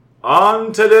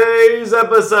On today's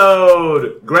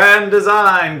episode, Grand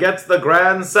Design gets the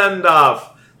grand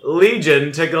send-off.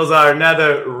 Legion tickles our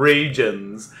nether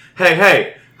regions.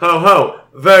 Hey, ho ho,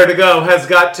 Vertigo has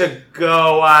got to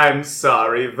go. I'm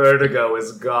sorry, Vertigo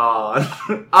is gone.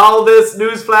 All this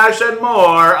newsflash and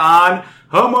more on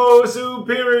Homo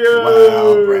Superior.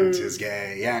 Well, Brent is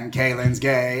gay, and Kaylin's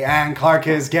gay, and Clark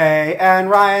is gay, and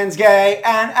Ryan's gay,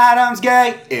 and Adam's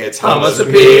gay. It's Homo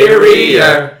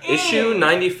Superior. Issue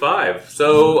 95.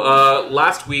 So,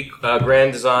 last week,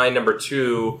 Grand Design number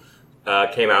 2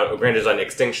 came out. Grand Design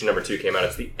Extinction number 2 came out.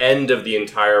 It's the end of the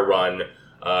entire run.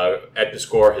 Ed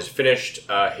Piscor has finished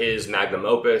his magnum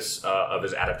opus of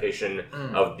his adaptation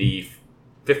of the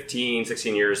 15,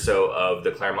 16 years or so of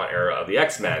the Claremont era of the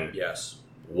X-Men. Yes.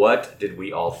 What did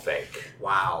we all think?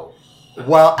 Wow.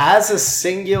 Well, as a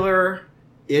singular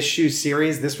issue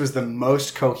series, this was the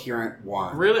most coherent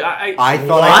one. Really? I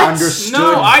thought I understood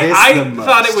I the most.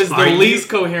 thought it was the least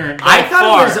coherent. I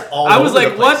thought it was all I was over like,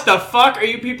 the place. what the fuck are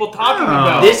you people talking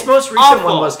about? This most recent awful.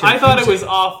 one was confusing. I thought it was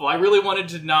awful. I really wanted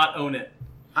to not own it.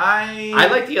 I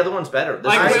like the other ones better.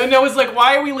 And I was like,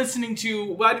 why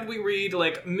did we read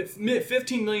like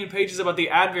 15 million pages about the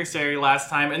adversary last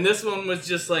time, and this one was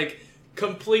just like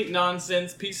complete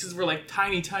nonsense. Pieces were like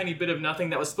tiny bit of nothing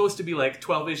that was supposed to be like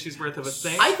 12 issues worth of a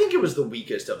thing. I think it was the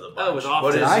weakest of the bunch. Oh, it was awful.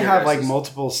 What Did is I your have guys' like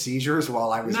multiple seizures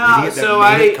while I was No, reading it? so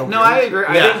that made it I coherent?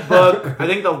 agree. Yeah. I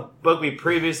think the book we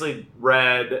previously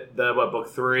read, book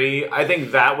 3, I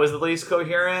think that was the least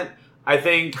coherent. I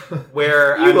think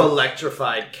where You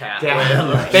electrified cat.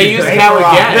 they used cow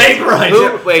again. Vaporized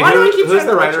it. Who's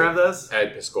the writer of this?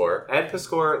 Ed Piscor. Ed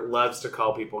Piscor loves to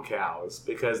call people cows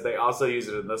because they also use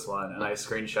it in this one, and I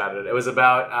screenshotted it. It was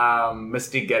about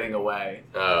Mystique getting away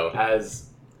Oh.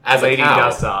 as As a Lady cow.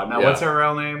 Dustsaw. Now, Yeah. what's her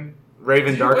real name?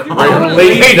 Raven Darkheart.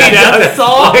 Lady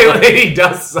Dustsaw? Lady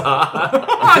Dustsaw.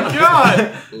 Oh my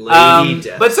god! Lady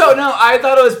Death. But so no, I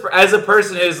thought it was, as a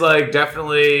person who's like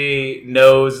definitely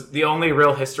knows, the only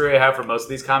real history I have for most of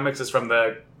these comics is from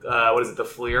the the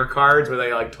Fleer cards where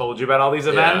they like told you about all these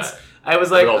events. I was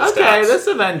like, With all the okay, stats. this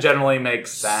event generally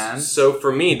makes sense. So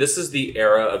for me, this is the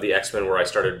era of the X-Men where I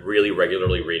started really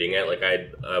regularly reading it. Like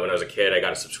when I was a kid, I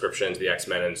got a subscription to the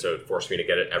X-Men, and so it forced me to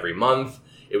get it every month.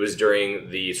 It was during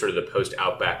the sort of the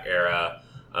post-Outback era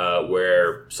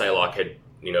where Psylocke had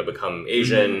become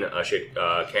Asian. She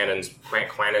had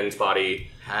Quannen's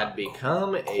body. had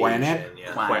become Quanon? Asian.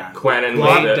 Yeah. Quanon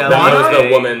Blonde was Deli.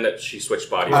 the woman that she switched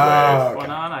bodies with. Okay.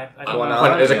 Quanon? I don't Quanon?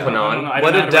 know. Is it I Quanon? don't know. I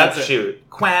What don't know a how to death pronounce it. shoot.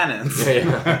 Quannons.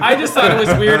 Yeah. I just thought it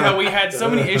was weird how we had so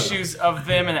many issues of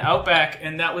them in Outback,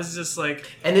 and that was just like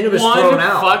And then it was one thrown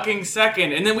out. fucking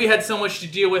second, and then we had so much to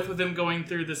deal with them going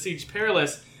through the Siege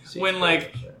Perilous. When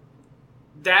like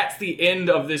that's the end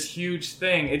of this huge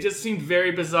thing. It just seemed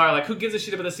very bizarre. Like, who gives a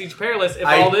shit about the Siege Perilous if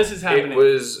all this is happening?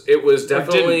 It was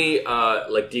definitely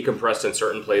like decompressed in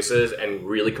certain places and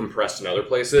really compressed in other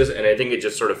places, and I think it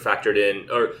just sort of factored in,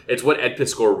 or it's what Ed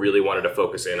Piscor really wanted to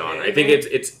focus in on. I think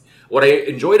it's what I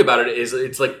enjoyed about it is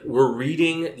it's like we're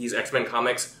reading these X-Men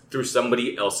comics through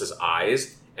somebody else's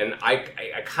eyes. And I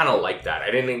kind of like that. I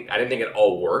didn't think it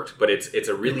all worked, but it's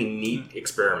a really neat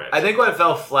experiment. I think what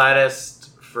fell flattest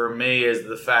for me is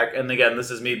the fact, and again,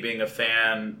 this is me being a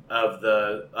fan of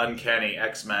the Uncanny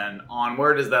X-Men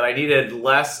onward, is that I needed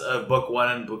less of book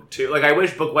 1 and book 2. Like, I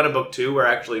wish book 1 and book 2 were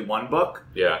actually one book.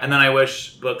 Yeah. And then I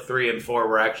wish book 3 and 4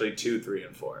 were actually 2, 3,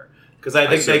 and 4. Because I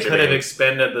think see they what you could have mean.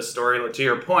 expanded the story. To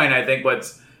your point, I think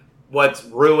what's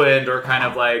ruined, or kind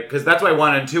of like, because that's why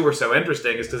 1 and 2 were so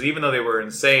interesting, is because even though they were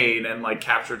insane and like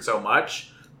captured so much,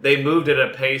 they moved at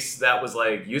a pace that was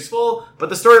like useful, but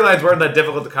the storylines weren't that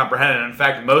difficult to comprehend. And in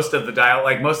fact, most of the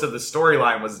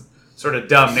storyline was sort of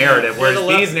dumb narrative, whereas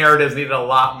these narratives needed a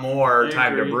lot more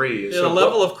time to breathe. Yeah, the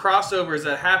level of crossovers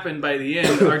that happened by the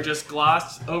end are just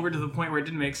glossed over to the point where it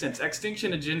didn't make sense.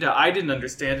 Extinction Agenda, I didn't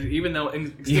understand it, even though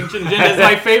Extinction Agenda is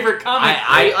my favorite comic.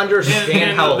 I understand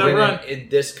in how the it run. went in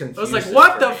this confused. I was like,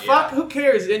 what the fuck? Who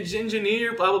cares?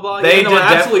 Engineer, blah, blah, blah. They Even though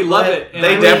I absolutely love it. And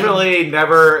They I definitely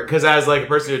never, because as like a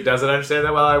person who doesn't understand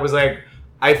that well, I was like,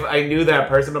 I knew that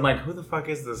person, but I'm like, who the fuck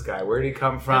is this guy? Where did he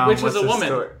come from? Which was What's a his woman.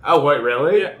 story? Oh, what,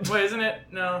 really? Yeah. Wait, isn't it?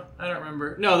 No, I don't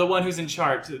remember. No, the one who's in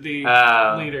charge, the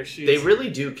leader. She's... They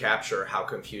really do capture how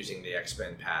confusing the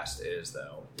X-Men past is,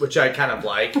 though, which I kind of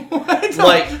like. What?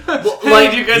 Like,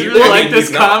 Hey, do you guys really like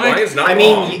this comic? I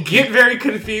mean, You get very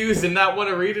confused and not want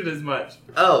to read it as much.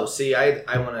 oh, see, I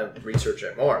want to research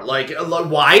it more. Like,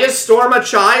 why is Storm a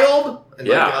child? And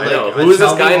Yeah, like, I know. like, Who is this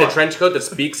tell me guy in a more. trench coat that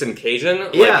speaks in Cajun?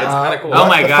 Like, Yeah. it's kind of cool. Oh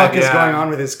my What the God, fuck is yeah. going on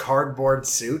with his cardboard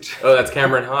suit? Oh, that's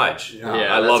Cameron Hodge. Yeah.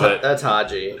 Yeah, I love it. That's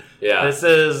Haji. Yeah. This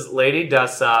is Lady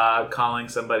Dustsaw calling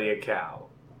somebody a cow.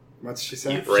 What's she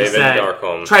say? Raven said,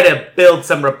 Darkholme. Try to build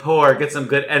some rapport, get some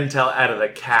good intel out of the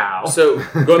cow. So,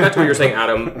 going back to what you were saying,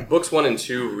 Adam, books 1 and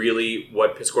 2, really,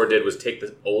 what Piscor did was take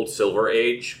the old Silver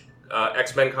Age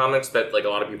X-Men comics that, like, a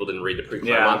lot of people didn't read the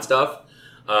pre-Claremont stuff,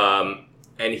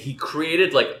 and he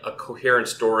created, like, a coherent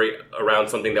story around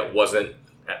something that wasn't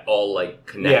at all, like,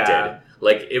 connected. Yeah.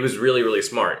 Like, it was really, really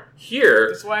smart. Here...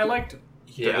 That's why I liked him.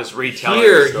 This retelling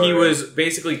Here, story. he was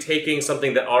basically taking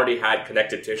something that already had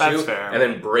connected tissue That's fair. and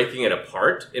then breaking it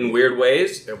apart in weird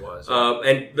ways. It was.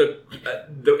 And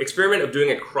the experiment of doing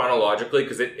it chronologically,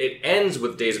 because it ends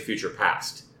with Days of Future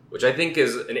Past, which I think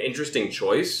is an interesting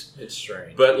choice. It's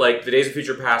strange. But, like, the Days of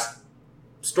Future Past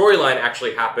storyline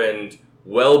actually happened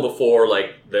well before,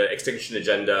 like, the Extinction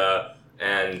Agenda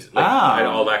and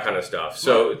all that kind of stuff.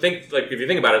 So, if you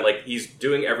think about it, like, he's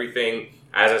doing everything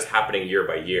as it's happening year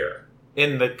by year.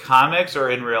 In the comics or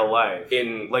in real life?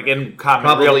 In real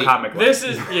comic life? This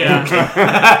is, yeah.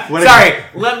 Sorry,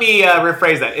 let me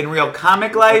rephrase that. In real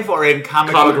comic life or in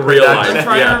comic book real production? life. I'm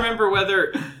trying Yeah. to remember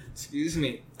whether, excuse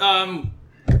me,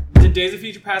 did Days of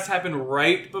Future Past happen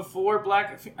right before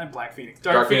Dark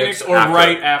Phoenix, or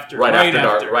right after?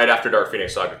 Right after Dark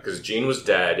Phoenix Saga, because Jean was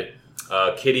dead.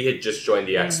 Kitty had just joined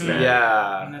the X-Men.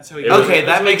 Yeah. And that's how he Okay,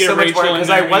 that makes so much more Rachel because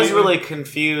in I there, was maybe. really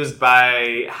confused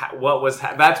by what was.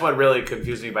 That's what really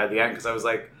confused me by the end because I was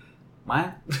like,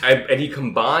 "What?" And he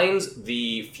combines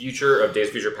the future of Days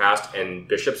of Future Past and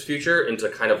Bishop's future into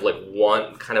kind of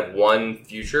one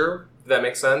future. If that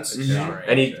makes sense. Yeah.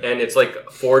 And it's like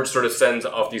Forge sort of sends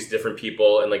off these different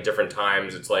people in like different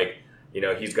times. It's like, you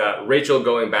know, he's got Rachel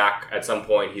going back at some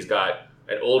point. He's got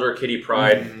an older Kitty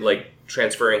Pryde like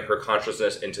transferring her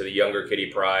consciousness into the younger Kitty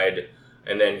Pryde,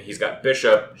 and then he's got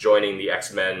Bishop joining the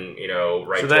X-Men, you know,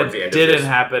 right So towards that the end didn't of this.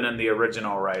 happen in the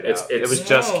original write-out. It's- It was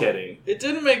just No, Kitty. It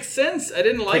didn't make sense. I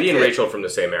didn't like Kitty it. and Rachel from the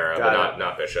same era, Got but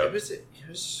not Bishop. It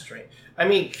was strange. I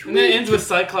mean, And then it ends with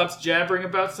Cyclops jabbering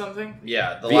about something.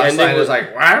 yeah, the The last ending line was- was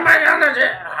like, "What am I gonna do?"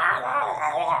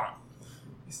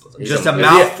 Just a Is he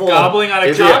mouthful, gobbling on a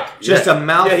Is he- cock. just a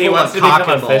mouthful Yeah, he wants of to cock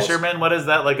become and a balls. fisherman. What is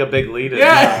that? Like a big lead?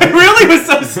 Yeah, it really was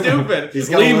so stupid. He's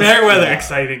got Lee a list- Merriweather, yeah.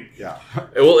 exciting. Yeah.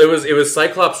 Well, it was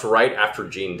Cyclops right after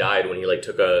Jean died when he like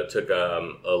took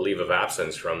a leave of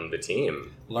absence from the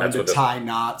team. Learn That's to what the- tie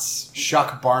knots,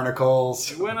 shuck barnacles.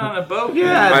 He went on a boat.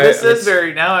 Yeah, I- this is it's-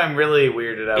 very. Now I'm really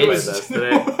weirded out by It's- this. That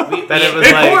it It's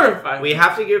was like. horrifying. We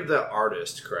have to give the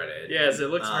artist credit. Yes, it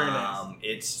looks very nice.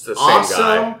 It's the same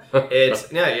awesome. guy. It's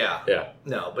yeah. Yeah.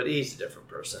 No, but he's a different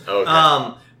person.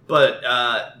 Okay. But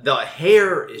the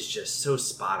hair is just so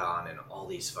spot on in all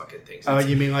these fucking things. Oh,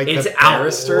 you mean like It's the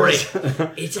barristers?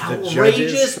 It's The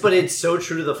outrageous, judges? but it's so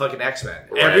true to the fucking X-Men.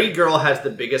 Right. Every girl has the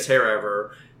biggest hair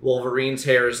ever. Wolverine's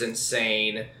hair is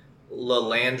insane.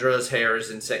 Lalandra's hair is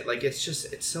insane. Like, it's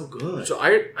so good. So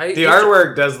I The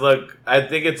artwork does look. I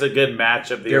think it's a good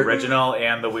match of the They're- original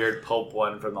and the weird pulp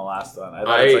one from the last one. I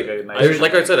thought it's like a nice.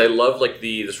 like I said, I love like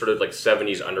the sort of like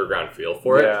 70s underground feel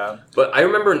for it. Yeah. But I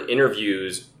remember in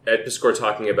interviews Ed Piscor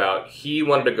talking about he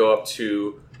wanted to go up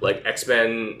to like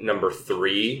X-Men number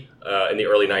 3 in the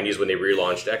early 90s when they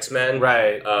relaunched X-Men.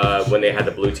 Right. When they had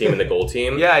the blue team and the gold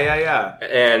team. Yeah.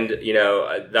 And you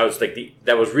know that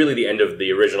was really the end of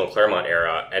the original Claremont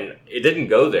era, and it didn't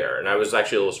go there, and I was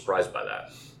actually a little surprised by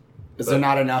that. Is there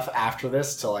not enough after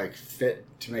this to like fit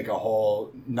to make a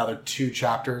whole another 2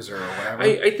 chapters or whatever?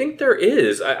 I think there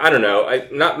is. I don't know.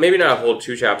 Maybe not a whole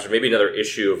 2 chapters. Maybe another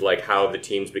issue of like how the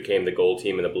teams became the gold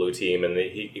team and the blue team, and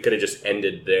he could have just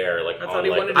ended there. Like I on, thought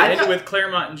he like, wanted to end with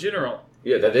Claremont in general.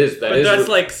 Yeah, that is. But that's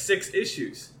like 6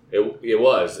 issues. It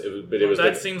was. But it was. That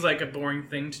Like, seems like a boring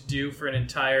thing to do for an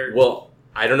entire. well,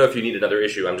 I don't know if you need another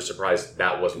issue. I'm just surprised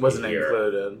that wasn't Wasn't here.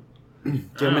 included.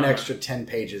 Give him an extra 10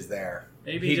 pages there.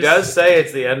 Maybe He just, does say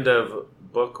it's the end of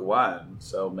book 1,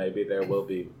 so maybe there will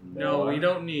be more. No, we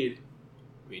don't need.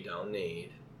 We don't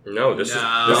need. No, this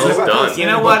No. is done. You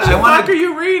know what? What I want are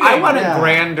you reading? I want Yeah. a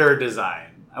grander design.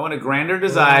 I want a grander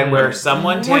design where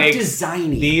someone More takes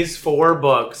designy. these 4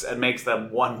 books and makes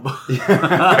them one book.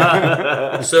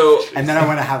 So And then I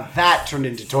want to have that turned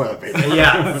into toilet paper.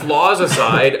 Yeah. flaws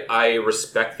aside, I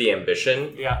respect the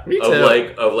ambition. Yeah. Me of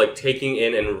too. like taking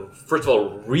in and first of all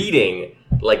reading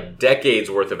like decades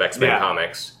worth of X-Men Yeah.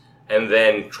 comics and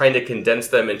then trying to condense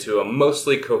them into a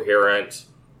mostly coherent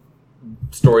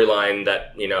storyline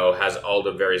that, you know, has all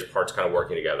the various parts kind of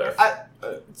working together.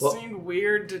 It seemed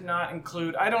weird to not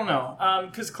include. I don't know,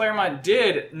 because Claremont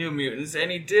did New Mutants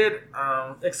and he did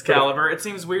Excalibur. It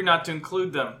seems weird not to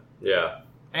include them Yeah.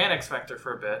 and X Factor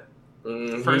for a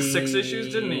bit. First 6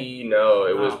 issues, didn't he? No,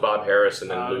 it was Oh. Bob Harris and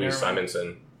then Oh, Louise never mind.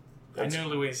 Simonson. I knew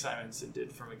Louise Simonson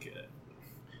did from a kid.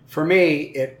 For me,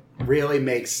 it really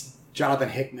makes Jonathan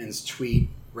Hickman's tweet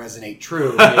resonate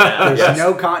true. Yeah. There's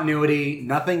no continuity.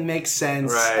 Nothing makes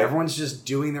sense. Right. Everyone's just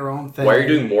doing their own thing. Why are you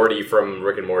doing Morty from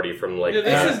Rick and Morty from like? Yeah,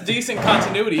 this is decent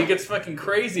continuity. It gets fucking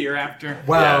crazier after.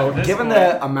 Well, at this given point.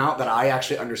 the amount that I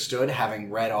actually understood, having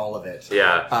read all of it,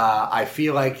 Yeah. I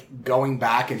feel like going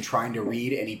back and trying to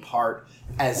read any part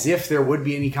as if there would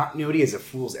be any continuity is a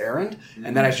fool's errand,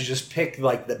 and then I should just pick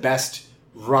like the best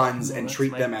runs and that's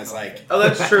treat my them as point. like Oh,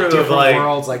 that's true. Of different like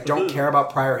worlds. Like, don't care about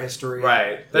prior history.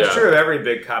 Right. That's Yeah. true of every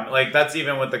big comic. Like, that's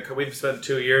even with the... We've spent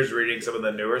 2 years reading some of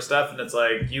the newer stuff, and it's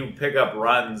like, you pick up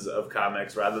runs of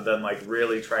comics rather than, like,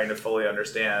 really trying to fully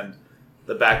understand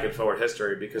the back and forward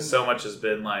history, because so much has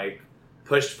been, like,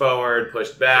 pushed forward,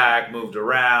 pushed back, moved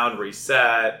around,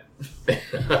 reset.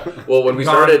 Well, when we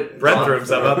started, Red threw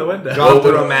himself out the window. Gone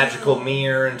through a magical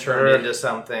mirror and turned into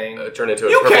something. turned into a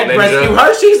You purple can't ninja. rescue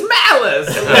her, she's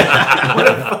Malice! What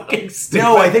a fucking stupid...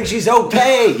 No, I think she's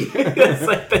okay. It's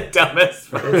like the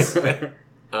dumbest person.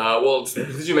 Well,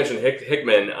 since you mentioned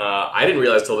Hickman, I didn't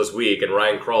realize till this week, and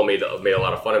Ryan Kroll made a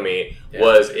lot of fun of me.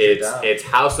 It's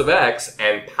House of X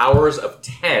and Powers of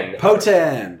 10.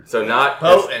 Poten. So not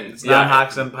Potent. It's not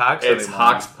Hawks and Pox It's anymore.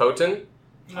 Hawks Potent.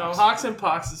 No, Hawks and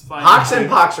Pox is fine. Hawks and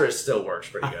Poxer still works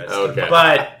pretty good. Okay.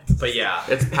 But yeah.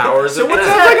 It's Powers So of what's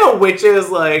 10. like a witch's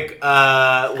like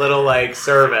little like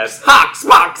service? Hawks,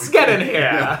 Pox, get in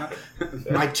here.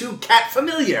 My two cat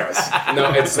familiars.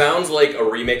 No, it sounds like a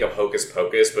remake of Hocus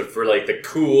Pocus, but for like the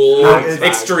cool It's-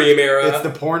 extreme era. It's the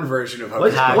porn version of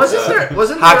Hocus Pocus. Wasn't there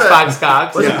Hawks, Pox,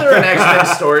 Cox. Wasn't there an X-Men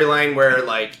storyline where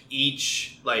like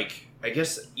each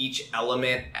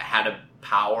element had a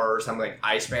power or something? Like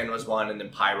Iceman was one, and then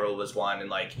Pyro was one, and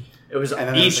like it was And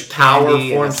then there was each a power candy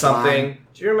and formed a slime. something.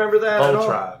 Do you remember that? at all?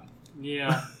 Voltron.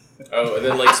 Yeah. Oh, and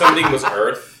then like something was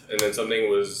Earth, and then something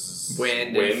was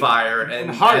Wind and fire and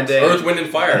Heart. then Earth, Wind, and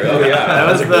Fire. Oh yeah,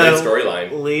 That was a great the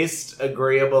storyline. least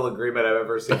agreeable agreement I've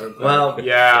ever seen. With Well,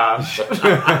 yeah.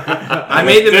 I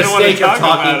made the Didn't wanna mistake of talk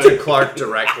about talking it. to Clark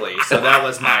directly, so that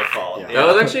was my fault. Yeah. That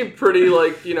was actually pretty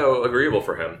agreeable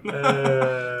for him.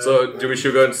 So, should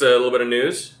we go into a little bit of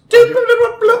news?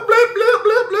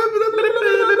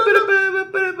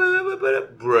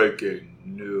 Breaking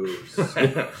news.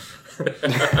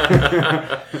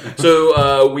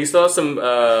 So we saw some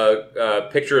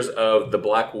pictures of the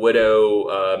Black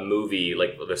Widow movie,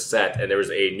 like the set, and there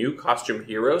was a new costume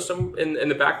hero in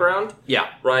the background. Yeah.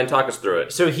 Ryan, talk us through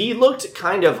it. So he looked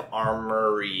kind of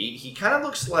armory. He kind of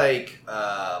looks like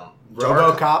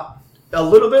RoboCop. A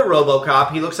little bit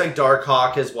RoboCop. He looks like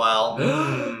Darkhawk as well.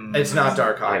 It's not I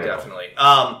Darkhawk, know. definitely.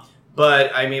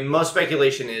 But I mean, most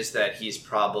speculation is that he's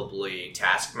probably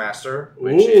Taskmaster,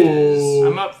 which is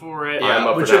I'm up for it. I'm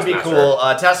up for which would be Taskmaster. cool.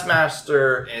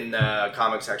 Taskmaster in the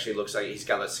comics actually looks like he's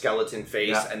got a skeleton face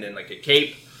Yeah. and then like a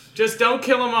cape. Just don't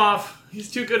kill him off.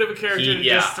 He's too good of a character to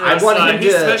Yeah, just throw I want aside. him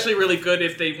He's to- especially really good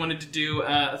if they wanted to do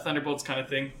a Thunderbolts kind of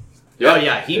thing. Oh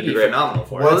yeah, he'd That'd be be great. phenomenal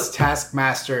for What's it.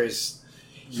 Taskmaster's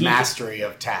mastery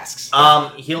of tasks?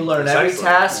 He'll learn every Precisely.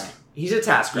 task. He's a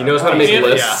task. He knows how to runner. make Yeah.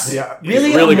 lists. Yeah, He's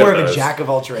really, really good more at of a those. jack of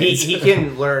all trades. He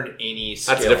can learn any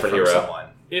skill That's a different from hero. someone.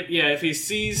 If he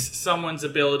sees someone's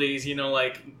abilities,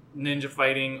 like ninja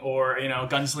fighting or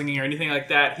gunslinging or anything like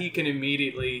that, he can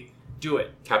immediately do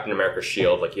it. Captain America's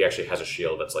shield, like he actually has a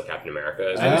shield that's like Captain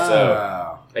America's.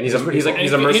 Oh. And he's That's a pretty he's cool. like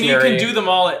he's a and mercenary. you can do them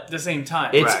all at the same time.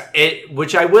 It's Right.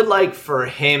 which I would like for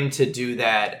him to do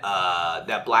that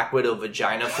Black Widow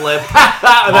vagina flip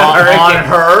on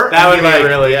her. That would and be like,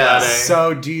 really yeah. funny.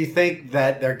 So, do you think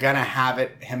that they're gonna have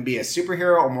him be a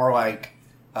superhero or more like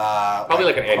Probably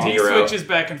like an He anti-hero. switches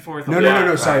back and forth. No, a no, lot. no,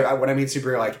 no. Sorry, when I mean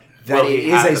superhero, like that Well, it he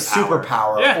is a has the power.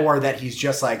 superpower, Yeah. or that he's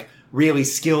just like really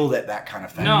skilled at that kind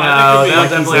of thing. No, No, I think they'll it'd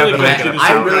be definitely really have to good make to it do a I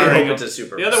something. really superhero. hope it's a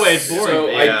super. The other way, it's boring. So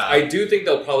Yeah. I do think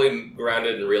they'll probably ground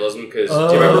it in realism because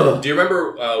do you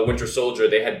remember Winter Soldier?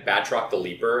 They had Batroc the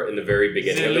Leaper in the very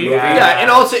beginning of the movie. Yeah.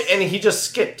 Yeah, and he just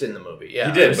skipped in the movie. Yeah,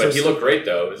 He did, It but was he so looked great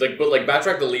though. It's like, but like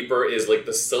Batroc the Leaper is like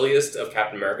the silliest of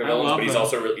Captain America I villains, love but he's him.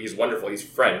 also he's wonderful. He's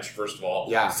French, first of all.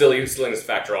 Yeah. silliness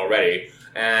factor already,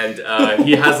 and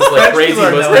he has this like French crazy people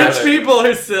are no mustache. French people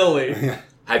are silly.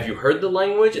 Have you heard the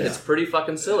language? It's pretty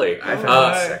fucking silly. I found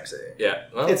Uh, it sexy. Yeah,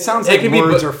 well, It sounds it like can be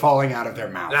words bo- are falling out of their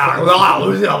mouth.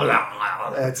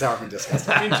 That sounds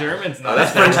disgusting. I mean, German's not.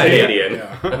 That's French Canadian.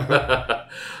 Yeah.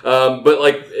 But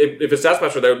like, if it's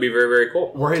Taskmaster, that would be very, very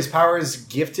cool. Were his powers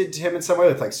gifted to him in some way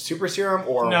with like super serum,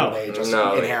 or No. were they just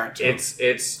No, inherent to him?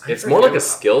 it's more like a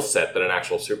skill set than an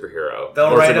actual superhero. They'll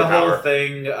or write a superpower. whole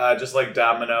thing, just like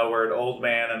Domino, where an old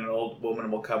man and an old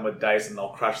woman will come with dice and they'll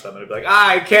crush them, and it'll be like,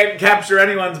 I can't capture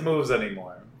anyone's moves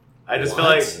anymore. I just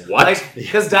What? feel like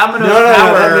because Domino's No,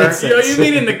 power. that makes sense. You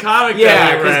mean in the comic?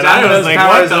 Yeah, because because I was Domino's like, power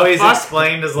what is the always fuck?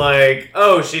 explained as like,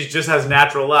 oh, she just has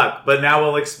natural luck. But now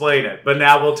we'll explain it. But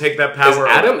now we'll take that Is power.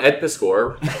 Adam Ed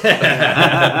Piscor?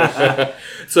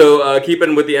 So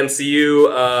keeping with the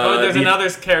MCU, There's another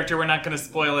character. We're not going to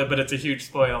spoil it, but it's a huge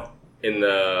spoil. in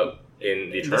the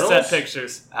The Eternals. set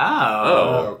pictures.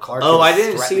 Oh. Clark Oh, is I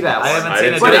didn't see threatening that us. I one. haven't I seen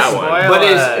didn't it. see But that it's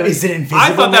one. But Is it invisible? I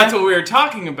thought that's Man? what we were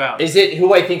talking about. Is it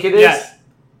who I think it is? Yes.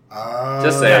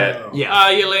 Just say it.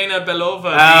 Yeah. Yelena Belova. Oh, the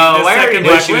I already second knew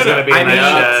Black she was Widow. going to be I in knew that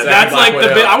that. shit. That's Black like the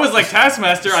Widow. big. I was like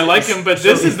Taskmaster. I like him, but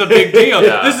this is the big deal.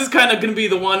 Yeah. This is kind of going to be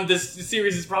the one this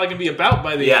series is probably going to be about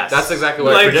by the Yes. end. That's exactly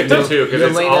what Like, I predicted too. Because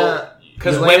it's all. Yelena,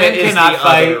 Because Yelena women is cannot the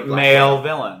other fight Black male Widow.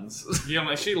 villains. Yeah,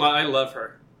 I love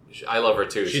her. I love her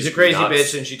too. She's a crazy nuts.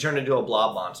 bitch, and she turned into a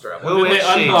blob monster. Who Really is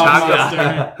she? unblocked Talk monster.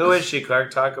 about, who is she,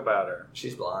 Clark? Talk about her.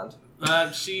 She's blonde.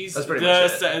 She's That's pretty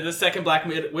much the second Black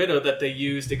Widow that they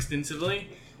used extensively.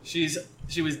 She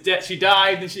was dead. She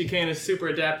died, then she became a super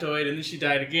adaptoid, and then she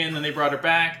died again. Then they brought her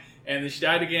back, and then she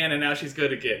died again, and now she's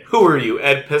good again. Who are you,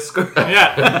 Ed Piscor?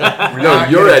 Yeah. We're No,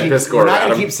 not you're gonna Ed keep- Piscor, We're not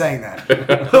going Adam. to keep saying that.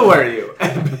 Who are you?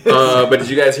 But did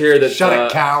you guys hear that? Shut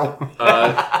it, cow.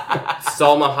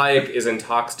 Salma Hayek is in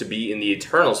talks to be in the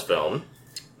Eternals film.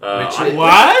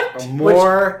 What?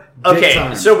 More big Okay,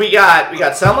 time. so we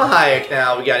got Selma Hayek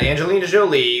now. We got Angelina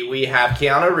Jolie. We have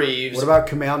Keanu Reeves. What about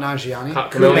Kumail Nanjiani?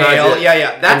 Kumail Kumail? Nanjiani.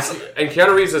 Yeah. That's And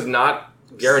Keanu Reeves is not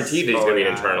guaranteed that he's going to be in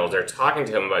Oh, yeah. Eternals. They're talking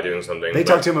to him about doing something. They but-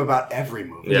 talk to him about every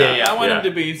movie. Yeah. I want him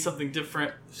to be something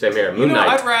different. Same here. Moon You know,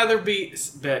 Knight. I'd rather be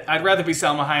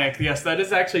Salma Hayek. Yes, that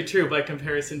is actually true by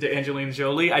comparison to Angelina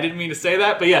Jolie. I didn't mean to say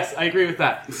that, but yes, I agree with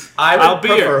that. I would I'll be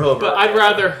prefer her, Hoover. but I'd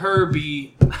rather her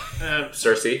be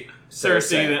Cersei.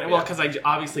 Cersei than yeah. because I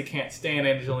obviously can't stand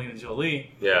Angelina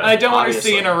Jolie. Yeah, And I don't want to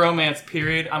obviously. see in a romance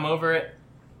period. I'm over it.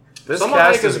 This Salma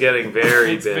cast Hayek is is- getting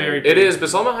very It's big. very It is, but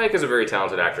Salma Hayek is a very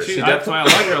talented actress. She That's why I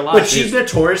like her a lot. But she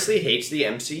notoriously hates the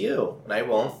MCU, and I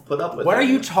won't put up with What it. are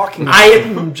you talking about?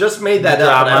 I just made that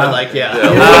up, and I was like, yeah.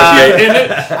 in it,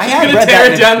 she's I had gonna read tear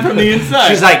that. it down from the inside.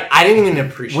 She's like, I didn't even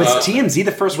appreciate Was it. TMZ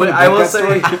the first one But to I break will that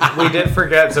say story? we did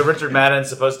forget. So Richard Madden's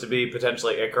supposed to be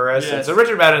potentially Icarus, and Yes. so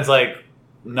Richard Madden's like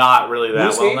not really that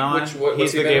Who's well he? known. What's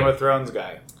He's he the been Game in? of Thrones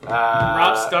guy.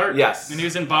 Rob Stark. Yes. And he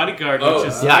was in Bodyguard, Oh, which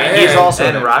is Yeah, and he's also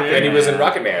in in Rocket. And he was in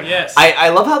Rocket Man. Yes. I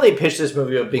love how they pitched this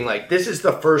movie of being like, this is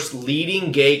the first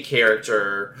leading gay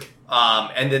character,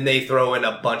 and then they throw in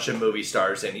a bunch of movie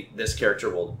stars, and this character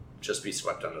will just be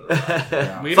swept under the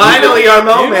rug. We don't Finally, know. our You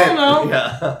moment. don't know.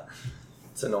 Yeah,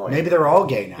 it's annoying. Maybe they're all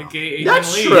gay The now. gay Asian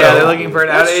That's lead. true. Yeah, they're looking for an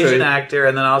That's out-Asian true. actor,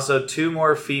 and then also 2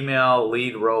 more female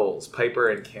lead roles, Piper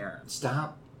and Karen.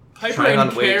 Stop. Piper Trying and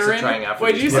on wigs and Karen. trying after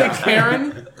Wait, did you these say guys.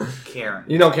 Karen? Karen.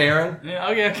 You know Karen? Yeah,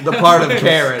 oh yeah. The part of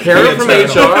Karen. Karen from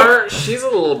Eternal. HR, she's a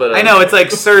little bit of... I know, it's like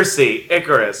Cersei,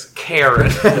 Icarus, Karen.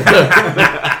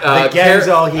 The gang's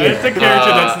all here. It's a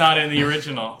character that's not in the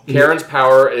original. Karen's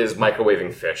power is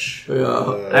microwaving fish.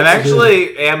 I'm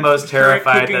actually most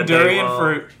terrified Cooking that they durian will,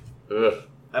 fruit. Ugh.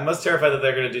 I'm most terrified that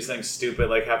they're going to do something stupid,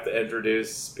 like have to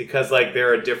introduce, because like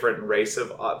they're a different race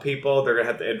of people, they're going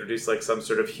to have to introduce like some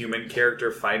sort of human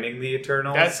character finding the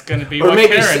Eternals. That's gonna be Or what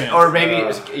maybe, Karen is. or maybe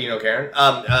you know Karen.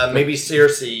 Maybe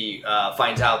Cersei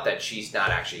finds out that she's not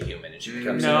actually human and she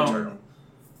becomes No. an Eternal.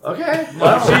 Okay. She's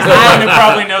Well, the one who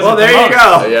probably knows. well it the there you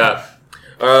most.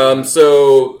 go. Yeah.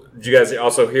 So, did you guys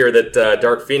also hear that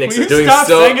Dark Phoenix Will is you doing stop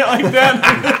so... saying it like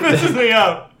that? This pisses me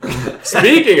off.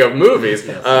 Speaking of movies,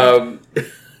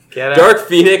 Get out. Dark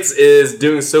Phoenix is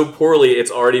doing so poorly, it's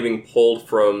already being pulled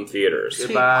from theaters.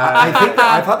 Goodbye.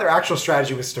 I thought their actual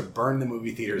strategy was to burn the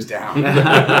movie theaters down.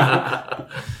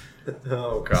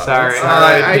 Oh god. Sorry.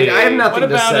 I have nothing What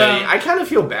to about, say. I kind of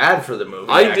feel bad for the movie.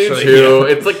 I do actually. too.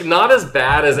 It's like not as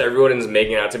bad as everyone is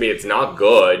making it out to be. It's not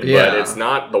good, but Yeah. it's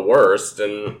not the worst.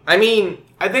 And I mean,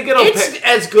 I think it'll it's pick,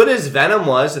 as good as Venom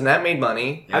was, and that made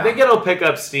money. I think it'll pick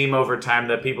up steam over time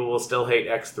that people will still hate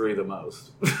X3 the most.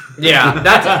 Yeah,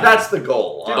 that's the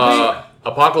goal.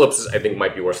 Apocalypse, I think,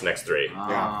 might be worse than X3.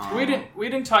 Yeah. We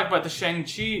didn't talk about the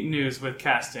Shang-Chi news with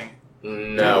casting.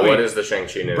 No, Wait. what is the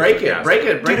Shang-Chi news? break with it, casting?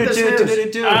 break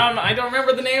this news. I don't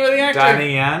remember the name of the actor.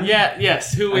 Donnie Yen? Yeah,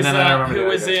 yes. Who was then I don't remember who the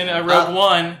was other in guy. Rogue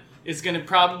One is going to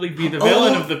probably be the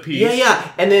villain of the piece.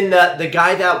 Yeah. And then the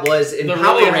guy that was in The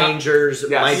Power really- Rangers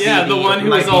might be Yeah, the one who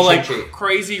might was be all like Shang-Chi.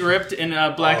 crazy ripped in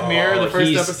Black Mirror, the first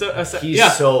he's- episode. he's yeah.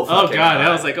 so Oh fucking god, I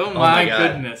hot. was like, oh Oh my my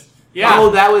God. goodness. Yeah.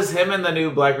 Oh, that was him in the new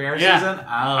Black Mirror Yeah. season? Oh,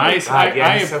 I God, yeah,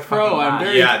 am he's so pro. fucking I'm hot.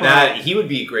 very Yeah, pro. that he would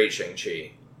be great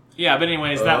Shang-Chi. Yeah, but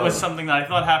anyways, that was something that I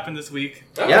thought happened this week.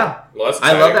 Oh, Yeah. well, that's I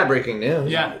love exciting. that breaking news.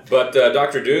 Yeah. But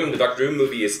Doctor Doom, the Doctor Doom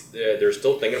movie is they're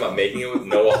still thinking about making it with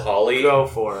Noah Hawley, Go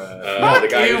for it. the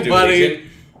guy you, who's doing buddy.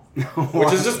 Legion,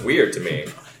 which is just weird to me.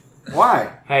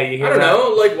 Why? Hey, you hear I don't that? know,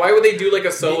 like why would they do like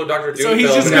a solo Doctor Doom So he's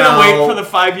film? just No. gonna wait for the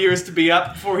 5 years to be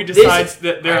up before he decides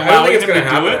that they're I don't allowing think him it's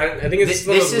to gonna do happen. it. I think it's This, just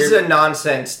one of this those is weird- a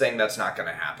nonsense thing that's not going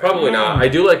to happen. Probably not. I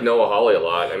do like Noah Hawley a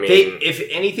lot. I mean, If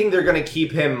anything, they're going to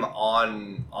keep him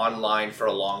online for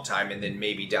a long time, and then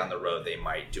maybe down the road they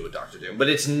might do a Doctor Doom. But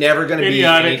it's never going to be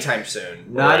Idiotic. anytime soon.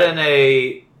 Not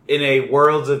Right. in a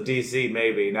Worlds of DC,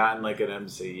 maybe not in like an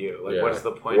MCU. Like, Yeah. what's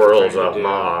the point? Worlds of of trying to do?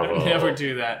 Marvel. Never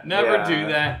do that. Never Yeah. do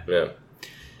that. yeah.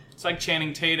 It's like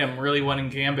Channing Tatum really wanting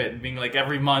Gambit and being like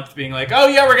every month being like, oh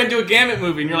yeah, we're gonna do a Gambit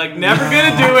movie, and you're like, never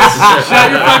gonna do it. Shut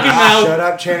your fucking mouth. Shut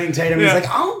up, Channing Tatum. Yeah. He's like,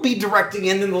 I'll be directing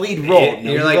in the lead role. And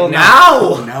you're you like, will no!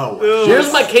 not. No. Ugh.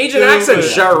 Here's my Cajun accent,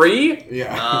 Shari.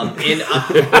 Yeah. In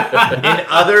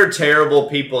other terrible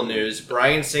people news,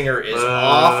 Bryan Singer is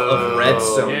off of Red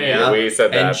Sonja, Yeah, we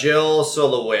said that. and Jill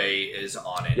Soloway is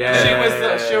on it. Yeah. She was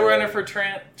the showrunner for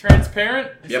Transparent.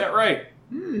 Is Yep. that right?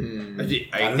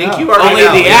 I think you already Only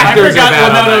know. the I actors forgot. are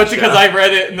bad Well, on no, that it's because show. I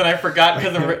read it and then I forgot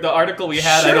because of the article we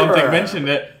had. I don't think Sure. mentioned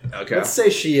it, Okay. Let's say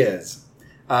she is.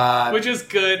 which is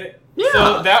good. Yeah.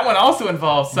 So that one also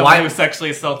involves someone Why- who sexually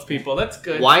assaults people. That's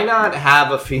good. Why not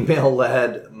have a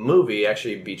female-led movie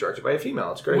actually be directed by a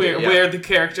female? It's great. Where the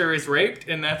character is raped,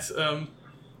 and that's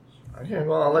Okay,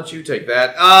 well, I'll let you take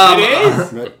that. it is.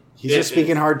 But he's just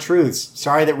speaking hard truths.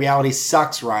 Sorry that reality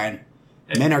sucks, Ryan.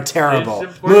 Men are terrible.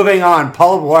 It's important. Moving on.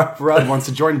 Paul Rudd wants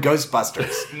to join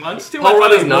Ghostbusters. Much too Paul much Rudd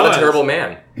what is he not was. a terrible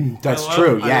man. That's I love-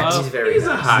 true, I yet. love- He's very He's a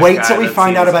nice. hot Wait guy till we that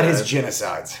find out seems about good. his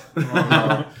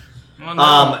genocides. Well,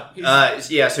 no, he's-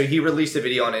 Yeah, so he released a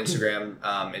video on Instagram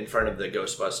in front of the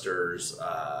Ghostbusters.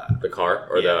 The car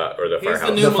or Yeah. the he's firehouse.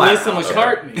 the new The Melissa firehouse.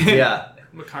 McCartney. Yeah.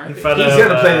 McCarthy. front He's of, going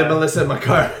to play the uh, Melissa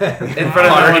McCarthy. In front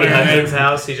of Ernie Party. Hudson's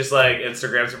house, he just like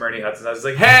Instagrams from Ernie Hudson's house. He's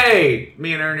like, "Hey,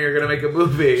 me and Ernie are gonna make a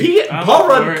movie." I'm Paul up for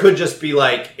Rudd it. could just be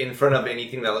like in front of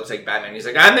anything that looks like Batman. He's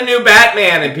like, I'm the new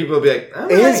Batman. And people will be like, all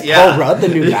right, Is yeah. Paul Rudd the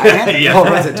new Batman? Yeah. Paul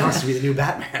Rudd talks to be the new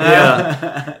Batman.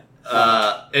 Yeah.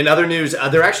 In other news,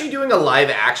 they're actually doing a live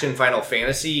action Final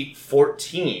Fantasy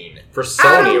 14. For Sony,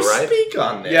 Adam, right? Speak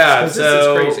on this. Yeah, 'cause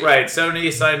so this is crazy. right,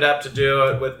 Sony signed up to do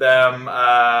it with them.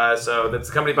 So that's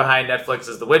the company behind Netflix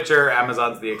is The Witcher,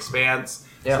 Amazon's The Expanse.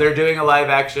 Yeah. So they're doing a live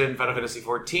action Final Fantasy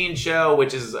 14 show,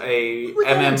 which is a Teen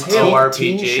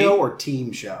MMORPG. show or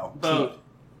team show? Both.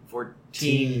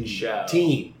 14 show.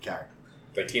 Team. Okay.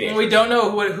 Like teenagers. We don't know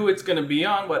who it's going to be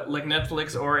on. What, like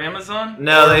Netflix or Amazon?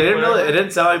 No, Or they didn't whatever? really. It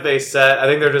didn't sound like they set. I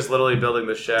think they're just literally building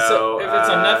the show. So if it's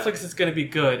on Uh, Netflix, it's going to be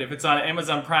good. If it's on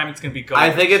Amazon Prime, it's going to be good.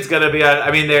 I think it's gonna be on.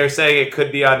 I mean, they're saying it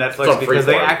could be on Netflix It's on because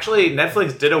they Freeform. actually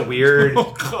Netflix did a weird.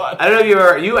 Oh God. I don't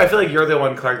know if you. I feel like you're the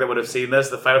one, Clark, that would have seen this.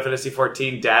 The Final Fantasy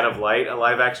 14 Dad of Light, a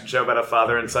live action show about a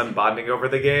father and son bonding over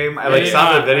the game. I like did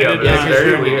saw the not. video, I but did it was not. very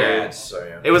You're weird. dads, so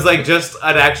yeah. It was like just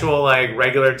an actual like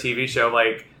regular TV show,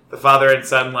 like the father and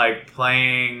son like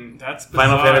playing That's bizarre.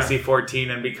 Final Fantasy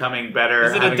 14 and becoming better.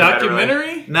 Is it a having better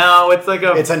documentary? No, it's like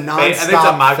a. It's a I think it's a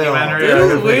non-stop film. mockumentary. It It or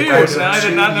is something. weird. for No, I did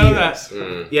 2 not know years. that.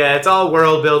 Mm. Yeah, it's all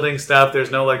world building stuff.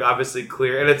 There's no like obviously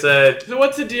clear, and it's So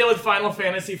what's the deal with Final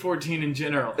Fantasy 14 in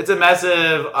general? a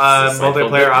massive Seinfeld.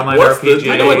 multiplayer online What's the RPG.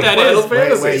 deal I know what that with is. Final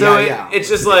Fantasy? Wait, So yeah. it's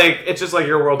just like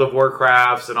your World of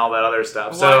Warcrafts and all that other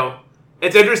stuff. So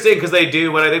it's interesting because they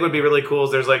do what I think would be really cool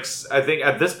is there's like I think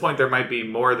at this point there might be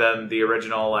more than the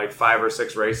original like 5 or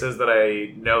 6 races that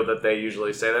I know that they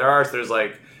usually say there are. So there's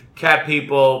like cat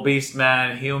people,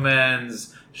 beastmen,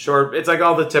 humans, short. It's like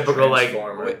all the typical like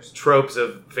Transformers. tropes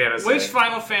of fantasy. Which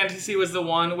Final Fantasy was the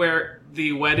one where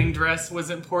the wedding dress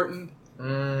was important?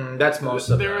 That's most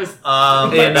of There them. was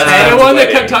In, the one that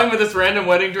wedding. kept talking about this random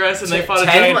wedding dress, and they fought a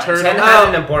 10 giant turtle. 10 had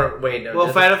an important... Wait, no. Well,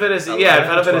 did- Final Fantasy, 11,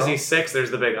 Final Fantasy 12? 6.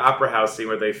 There's the big opera house scene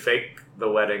where they fake the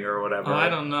wedding or whatever. Oh, I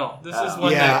don't know. This is Oh.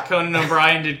 one Yeah. that Conan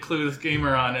O'Brien did Clueless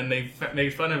Gamer on, and they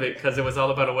made fun of it because it was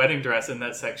all about a wedding dress in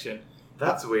that section.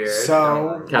 That's weird.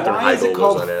 So, Catherine why is Heigl it was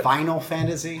called on it. Final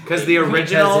Fantasy? Because the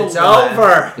original Because it's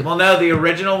over. Well, no, the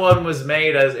original one was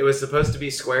made as it was supposed to be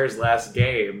Square's last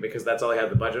game because that's all they had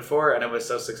the budget for, and it was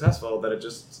so successful that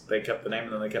they kept the name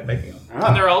and then they kept making them.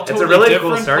 And they're all It's totally a really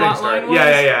different cool starting plot story. line-wise?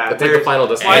 Yeah. It's like the Final Why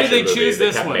did Destination they movie, choose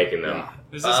this kept one? making them.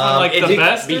 Is this one like the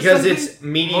best? Because or it's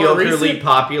something? More mediocrely recent?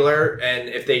 popular, and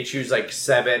if they choose like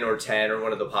 7 or 10 or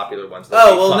one of the popular ones, they'll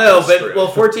Oh be well, no, fucking but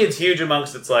screwed. 14 is huge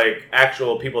amongst its like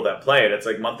actual people that play it. It's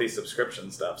like monthly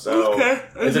subscription stuff. So Okay.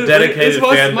 it's Is a it- dedicated is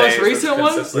most- fan most base. that's recent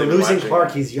one? consistently You're losing watching Clark.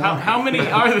 it. He's young. How many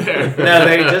are there? No,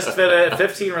 they just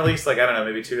 15 released like I don't know,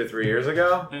 maybe 2 to 3 years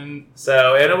ago. And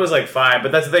So and it was like fine,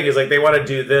 but that's the thing is like they want to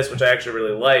do this, which I actually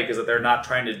really like, is that they're not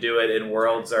trying to do it in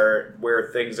worlds or where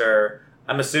things are.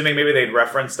 I'm assuming maybe they'd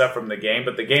reference stuff from the game,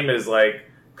 but the game is like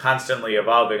constantly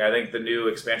evolving. I think the new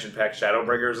expansion pack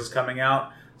Shadowbringers is coming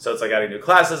out, so it's like adding new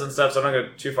classes and stuff. So I'm not going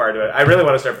to go too far into it. I really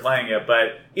want to start playing it,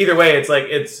 but either way, it's like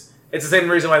it's the same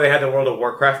reason why they had the World of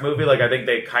Warcraft movie. Like I think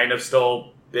they kind of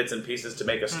stole bits and pieces to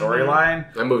make a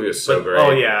storyline. That movie was so But- great.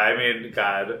 Oh yeah, I mean,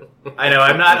 God, I know.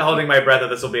 I'm not holding my breath that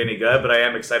this will be any good, but I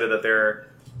am excited that they're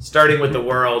starting with the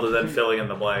world and then filling in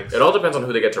the blanks. It all depends on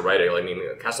who they get to write it. Like, I mean,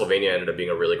 Castlevania ended up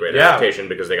being a really great Yeah. adaptation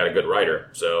because they got a good writer.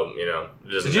 So, you know,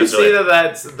 it doesn't Did you see necessarily- that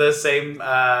that's the same,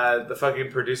 the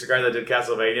fucking producer guy that did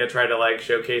Castlevania tried to, like,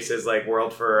 showcase his, like,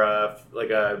 world for,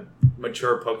 like, a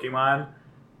mature Pokemon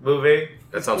movie?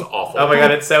 That sounds awful. Oh my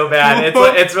god, it's so bad.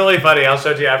 It's really funny. I'll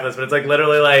show it to you after this, but it's, like,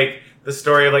 literally, like, the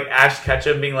story of, like, Ash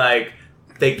Ketchum being like,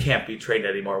 they can't be trained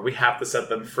anymore. We have to set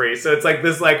them free. So it's, like,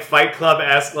 this, like, Fight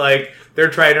Club-esque, like, they're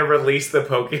trying to release the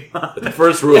Pokemon. The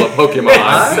first rule of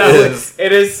Pokemon is...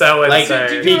 It is so like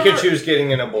insane. Pikachu's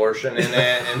getting an abortion in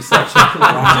it and such.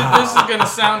 this is gonna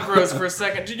sound gross for a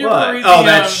second. Did you ever What? read Oh, the,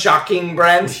 that's shocking,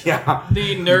 Brent. Yeah.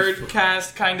 the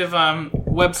Nerdcast kind of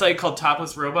website called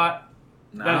Topless Robot?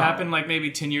 No. That happened like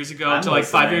maybe 10 years ago I'm to like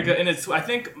 5 years listening. ago, and it's I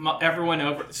think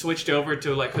everyone switched over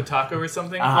to like Kotaku or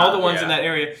something. Uh-huh, All the ones in yeah. that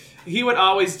area. He would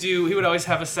always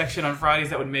have a section on Fridays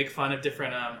that would make fun of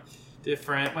different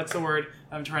what's the word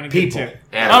I'm trying to get People.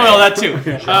 to? Anime. Oh no, that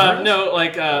too. No,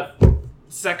 like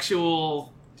sexual.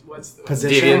 What's the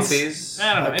Positions. Deviancies.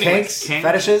 I don't know. Anyways. Kinks.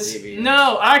 Fetishes.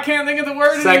 No, I can't think of the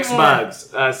word Sex anymore.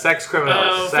 bugs, sex criminals,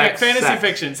 Oh, sex,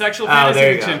 fiction, sexual Oh, fantasy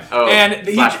there you fiction. go. Oh, And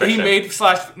he slash fiction. made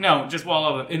just all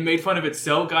of them. And made fun of it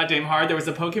so goddamn hard. There was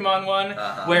a Pokemon one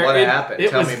Uh-huh. where What it happened? it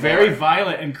Tell was me very more.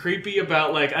 violent and creepy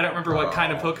about like I don't remember what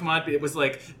kind of Oh. Pokemon. But it was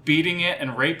like beating it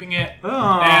and raping it.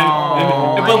 Oh.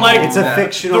 And but like It's a that.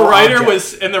 fictional. the writer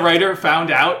object. the writer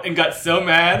found out and got so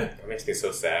mad. That makes me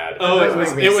so sad. Oh, That it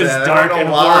was makes me sad. I dark don't and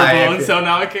know why. horrible, and so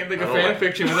now I can't think of Oh, fan my-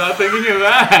 fiction without thinking of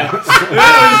that.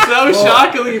 It was so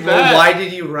shockingly bad. Well, why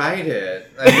did you write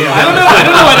it? I don't know. I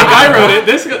don't know why the guy wrote it.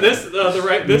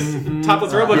 This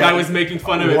Topless Robot guy was making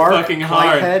fun of it Warp, fucking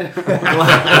hard. Whitehead.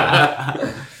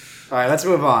 All right, let's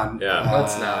move on. Yeah.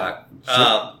 Let's not.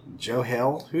 Joe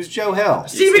Hill. Who's Joe Hill?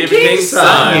 Stephen Stephen King's King's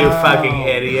son. You Oh. fucking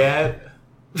idiot.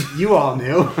 You all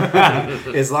knew.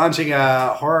 Is launching a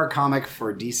horror comic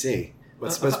for DC.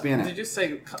 What's supposed to be in Did it? you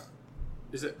say?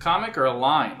 Is it comic or a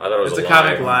line? I thought it was It's a line.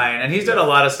 comic line, and he's done a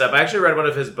lot of stuff. I actually read one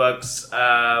of his books.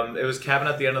 It was Cabin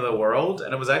at the End of the World,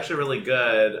 and it was actually really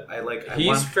good.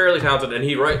 He's fairly talented, and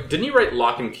didn't he write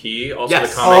Lock and Key? Also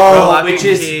Yes. the comic. Oh, Which which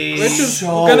is Which is So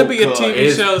going to be a good. TV It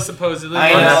is- show supposedly.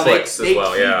 I On know. Netflix as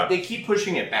well, yeah. They keep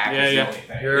pushing it back. Yeah, is the yeah. only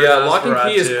thing. Yeah, Lock and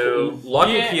Key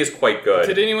Nosferatu. is quite good.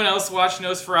 Did anyone else watch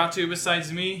Nosferatu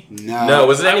besides me? No,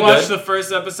 was it I any watched good? the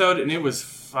first episode and it was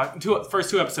first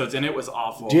two episodes and it was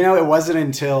awful. Do you know it wasn't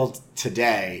until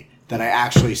today that I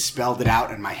actually spelled it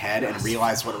out in my head and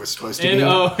realized what it was supposed to be?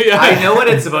 I know what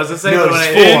it's supposed to say, No, but when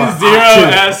it's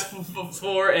I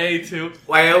N0S4A2.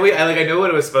 I know what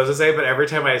it was supposed to say, but every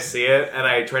time I see it and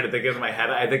I try to think it in my head,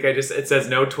 I think it says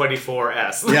no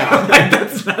 24S. Yeah. Like,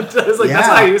 that's not. It's like Yeah, that's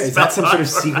how you is spell that some sort of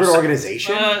secret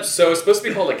organization? So it's supposed to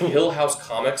be called like Hill House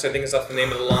Comics. I think is that the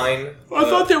name of the line. I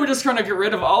thought they were just trying to get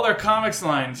rid of all their comics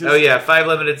lines. Just Oh yeah, 5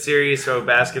 limited series from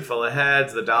Basket Full of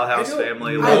Heads, the Dollhouse I don't-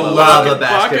 Family. I love a Bucket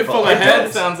basket Full of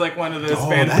Heads sounds like one of those Oh,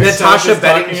 fanfic that's- stuff Natasha just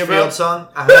talking Bedingfield about. song.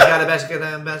 I got a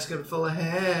basket full of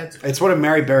heads. It's one of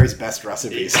Mary Berry's best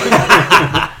recipes.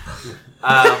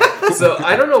 So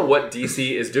I don't know what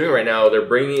DC is doing right now. They're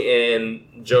bringing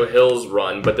in Joe Hill's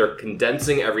run, but they're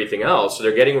condensing everything else. So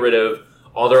they're getting rid of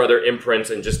all their other imprints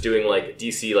and just doing like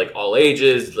DC like all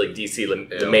ages, like DC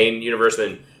the main universe,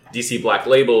 and DC Black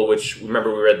Label, which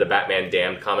remember we read the Batman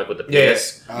Damned comic with the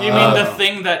penis. You mean the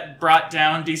thing that brought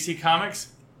down DC Comics?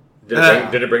 Did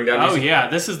it bring down Oh DC? yeah,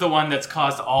 this is the one that's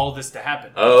caused all this to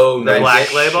happen. Oh, no Black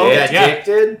shit. Label? Yeah.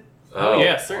 Addicted? Oh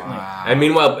yeah, certainly. And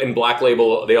meanwhile, in Black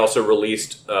Label, they also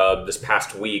released this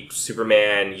past week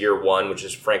Superman Year One, which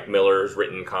is Frank Miller's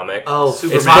written comic. Oh, It's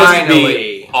Superman. supposed to Finally.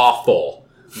 be awful.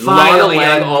 Finally,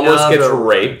 Lana Lang almost another gets one.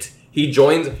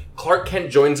 raped. Clark Kent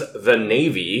joins the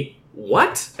Navy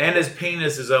What? And his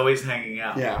penis is always hanging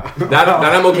out. Yeah. That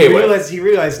I'm okay with. He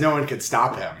realized no one could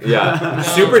stop him. Yeah.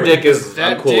 Super Dick is...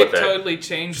 That I'm cool dick with it. totally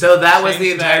changed. So that was changed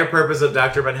the entire that. purpose of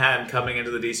Dr. Manhattan coming into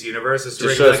the DC universe is to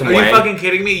Just be show like, some are you wang." fucking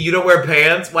kidding me? You don't wear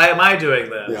pants? Why am I doing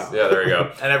this? Yeah. Yeah, there you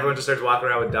go. And everyone just starts walking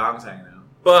around with dongs hanging out.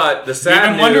 But the sad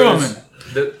Even Wonder news... Woman.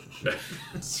 The,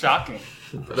 It's shocking.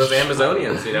 those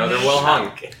Amazonians, they're well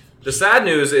hung. The sad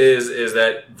news is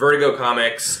that Vertigo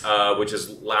Comics, which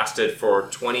has lasted for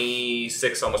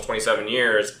 26, almost 27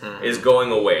 years, is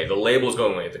going away. The label's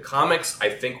going away. The comics, I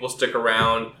think, will stick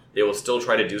around. They will still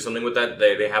try to do something with that.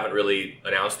 They haven't really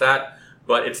announced that.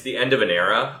 But it's the end of an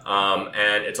era,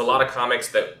 and it's a lot of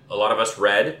comics that a lot of us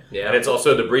read, and it's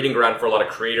also the breeding ground for a lot of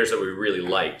creators that we really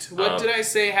liked. What did I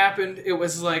say happened? It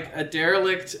was like a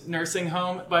derelict nursing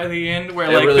home by the end, where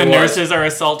It like really the was. nurses are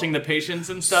assaulting the patients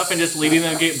and stuff, and just leaving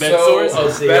them get bed So, sores.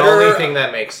 It's the Better- only thing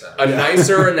that makes sense. A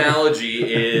nicer analogy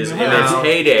is, in its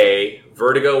heyday,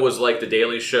 Vertigo was like The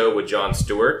Daily Show with Jon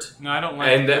Stewart. No, I don't like.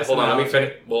 And then, this hold on, let me analogy.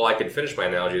 finish. Well, I can finish my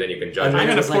analogy, then you can judge I me. I'm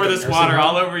It gonna was like pour a this nursing water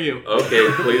home? all over you. Okay,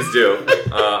 please do.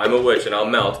 I'm a witch and I'll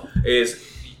melt.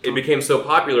 It became so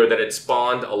popular that it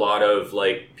spawned a lot of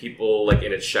like people like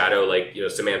in its shadow, like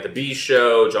Samantha Bee's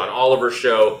show, John Oliver's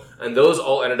show, and those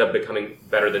all ended up becoming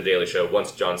better than Daily Show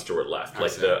once Jon Stewart left.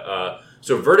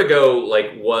 So Vertigo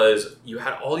you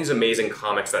had all these amazing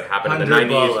comics that happened in the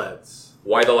 100 '90s. bullets.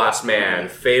 Why the Last Man,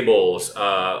 Fables,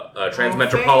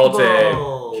 Transmetropolitan,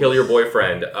 Fables. Kill Your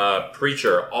Boyfriend,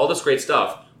 Preacher, all this great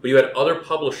stuff. But you had other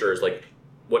publishers like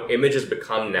what Image has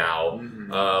become now,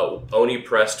 Oni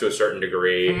Press to a certain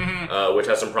degree, which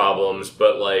has some problems,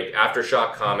 but like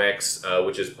Aftershock Comics,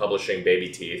 which is publishing Baby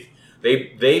Teeth,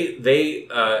 they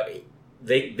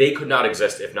could not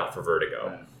exist if not for Vertigo.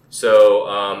 Right.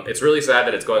 So it's really sad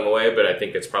that it's going away, but I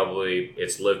think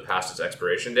it's lived past its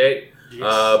expiration date.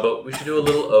 But we should do a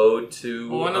little ode to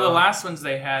One of the last ones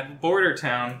they had, Border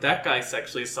Town, that guy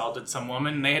sexually assaulted some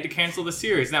woman, and they had to cancel the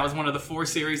series. And that was one of the 4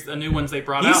 series, the new ones they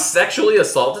brought He out. sexually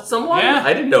assaulted someone? Yeah.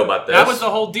 I didn't know about this. That was the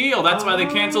whole deal. That's why they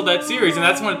canceled that series, and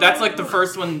that's like the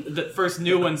first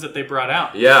new ones that they brought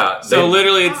out. Yeah. So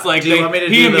literally, it's like Do you want me to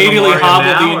he do the immediately memoriam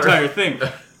hobbled the now, or- entire thing.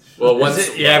 Well, once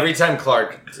every time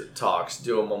Clark talks,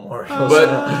 do a memorial.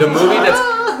 But the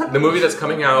movie that's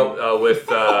coming out with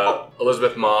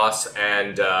Elizabeth Moss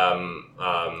and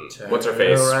what's her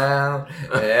face? Around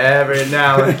every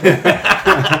now and then.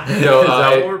 No, Is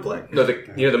that what we're playing? No,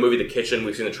 the movie The Kitchen.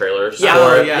 We've seen the trailers. Yeah,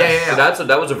 for it. yeah. So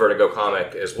that was a Vertigo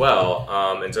comic as well,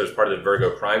 and so it's part of the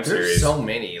Vertigo Crime There's series. so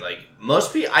many. Like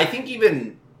most people, I think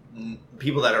even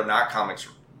people that are not comics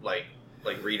like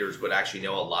readers would actually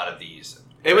know a lot of these.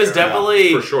 It was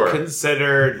definitely for sure.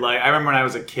 considered, like, I remember when I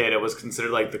was a kid, it was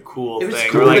considered, like, the cool It was thing.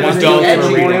 cool. Or, like, It was adults the were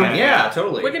edgy reading one. it. Yeah,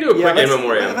 totally. We can do a quick in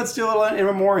memoriam. Let's do a little in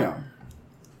memoriam.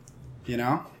 You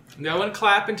know? No one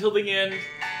clap until the end.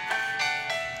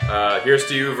 Here's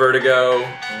to you, Vertigo.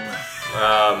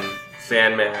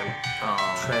 Sandman.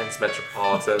 Oh.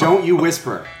 Transmetropolitan. Don't you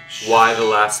whisper. Why the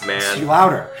Last Speak Man.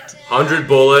 louder. 100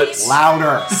 Bullets.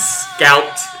 Louder.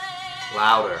 Scout.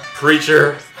 Louder.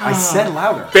 Preacher. I said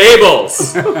louder.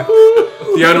 Fables.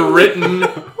 The Unwritten.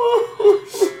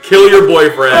 Kill Your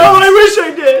Boyfriend. wish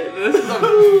I did! This is a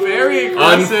very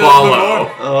aggressive Unfollow.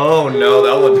 Oh no,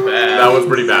 that one's bad. That was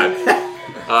pretty bad.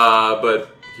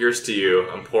 But here's to you.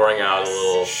 I'm pouring out a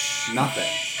little. Nothing.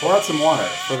 Pour out some water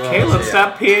for the Caleb,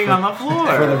 stop peeing on the floor.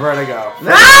 for the vertigo. No,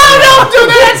 don't do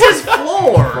that. It's his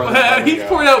floor. For the memoriam. He vertigo.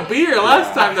 poured out beer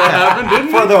last time that happened, didn't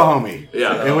he? For the homie.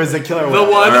 Yeah. It was the killer The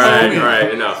whale. one All right, homie. all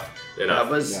right, enough.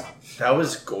 That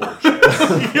was gorgeous.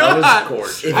 That was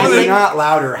gorgeous. If it's not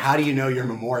louder, how do you know you're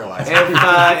memorializing?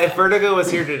 If Vertigo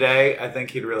was here today, I think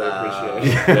he'd really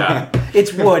appreciate it. Yeah.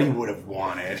 It's what he would have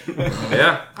wanted.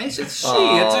 Yeah. It's a she.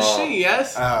 Oh. It's a she.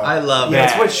 Yes. I love Yeah, it.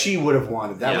 it's what she would have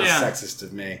wanted. That was Yeah. sexist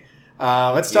of me.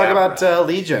 Let's talk Yeah, about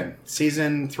Legion.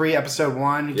 Season 3, Episode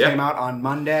 1 Yeah. came out on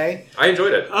Monday. I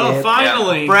enjoyed it. Oh, Yeah.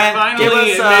 finally! Brent, finally, give us,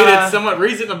 it made uh, it somewhat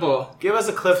reasonable. Give us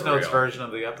a Cliff Notes real. version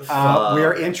of the episode. We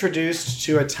are introduced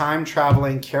to a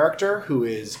time-traveling character who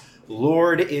is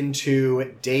lured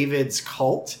into David's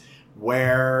cult,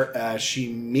 where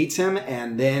she meets him,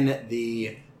 and then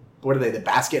the... What are they? The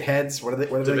basket heads? What are they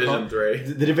called? Division 3.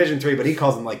 The Division 3, but he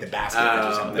calls them like the basket heads or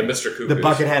The something. The Mr. Cuckoos. The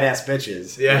buckethead ass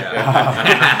bitches.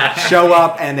 Yeah. Show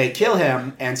up and they kill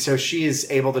him, and so she is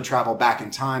able to travel back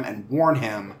in time and warn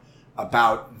him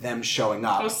about them showing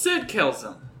up. Oh, Sid kills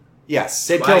him. Yes,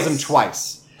 Sid Twice. kills him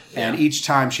twice, and each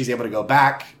time she's able to go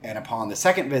back, and upon the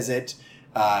second visit,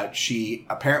 she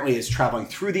apparently is traveling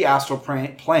through the astral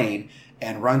plane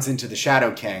and runs into the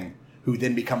Shadow King, who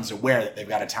then becomes aware that they've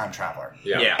got a time traveler.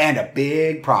 Yeah. Yeah. And a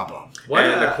big problem.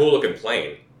 And a cool looking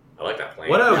plane. I like that plane.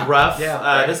 What a rough.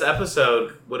 Yeah. This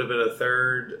episode would have been a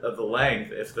third of the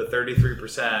length if the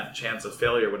 33% chance of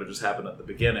failure would have just happened at the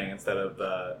beginning instead of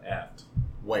the end.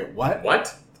 Wait, what?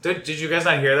 What? Did you guys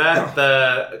not hear that? What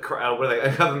are they?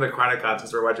 I call them the Chronicons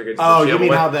because we're watching it. Oh, you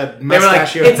mean how the they were like,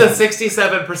 mustachio... it's a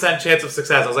 67% chance of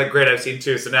success. I was like, great, I've seen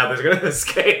 2, so now there's going to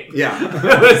escape. Yeah.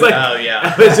 It was like, Oh,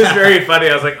 yeah. it was just very funny.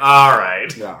 I was like, all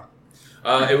right. Yeah.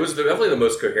 It was definitely the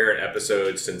most coherent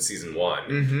episode since season 1.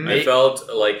 Mhm. I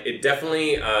felt like it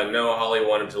definitely Noah Hawley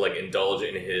wanted to like indulge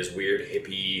in his weird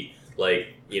hippie, like,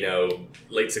 you know,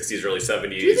 late 60s, early 70s.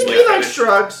 Do you think like, he likes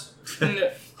drugs?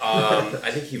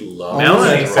 I think he loves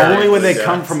Melanie drugs. started Only when they drugs.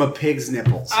 come from a pig's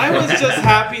nipples. I was just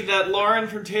happy that Lauren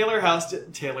from Terrace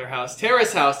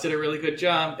House did a really good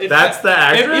job. That's the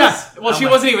actress? Yeah. Well, Oh she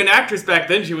my- wasn't even an actress back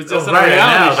then. She was just Oh, on a right,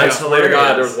 reality now, show. that's I swear to God, there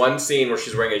hilarious. was one scene where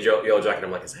she's wearing a yellow jacket, and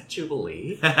I'm like, is that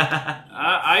Jubilee?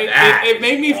 It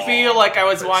made me feel like I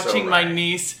was That's watching so my right.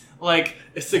 niece like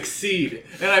succeed,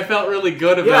 and I felt really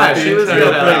good about Yeah, the she was entire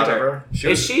good thing. at her.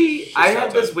 Is she? I had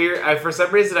talented. this weird. For some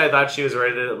reason, I thought she was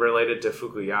related to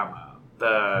Fukuyama,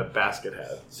 the basket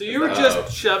head. So you were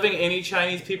just shoving any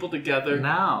Chinese people together?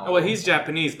 No. Oh, well, he's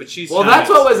Japanese, but she's Well, Chinese. that's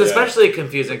what was Yeah. especially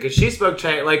confusing because she spoke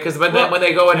Chinese. Like, because when Well,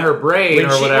 they go in her brain when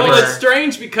or she- whatever. Well, it's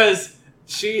strange because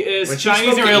she is When she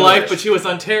Chinese spoke in real life, English. but she was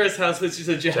on Terrace House, which is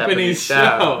a Japanese show.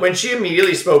 show. When she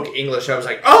immediately spoke English, I was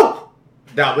like, oh!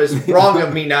 That was wrong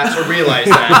of me not to realize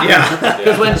that. Yeah.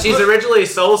 Because when she's originally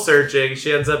soul searching,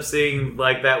 she ends up seeing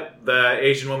like the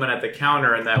Asian woman at the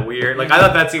counter and that weird. Like I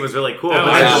thought that scene was really cool. Oh, But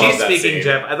I then love she's that speaking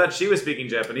scene. I thought she was speaking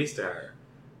Japanese to her.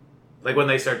 Like when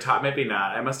they start maybe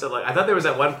not. I must have I thought there was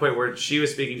at one point where she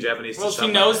was speaking Japanese. Well, to she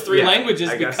someone. knows 3 Yeah, languages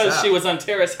I guess because so. she was on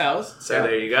Terrace House. So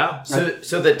there you go.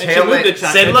 So the And she tail moved to end.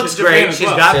 China. Sid to looks Japan great. as She's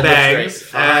well. got Sid looks bangs,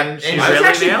 great. and She's she's really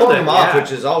actually nailed pulling it. them off, Yeah.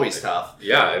 which is always tough.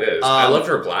 Yeah, it is. I loved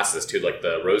her glasses too, like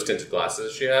the rose tinted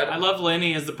glasses she had. I love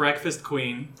Lenny as the breakfast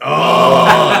queen.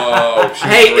 Oh, she's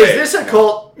Hey, great. is this a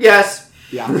cult? Yes.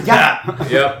 Yeah. Yeah.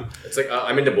 Yep. It's like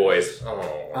I'm into boys.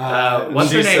 Oh.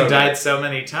 What's her She's name so died good. so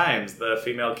many times? The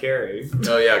female Carrie.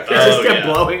 Oh yeah. It just kept yeah.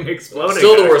 blowing, exploding.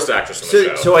 Still the worst actress on the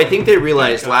show. So I think they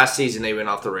realized last season they went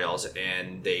off the rails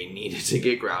and they needed to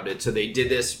get grounded. So they did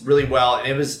this really well, and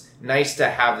it was nice to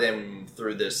have them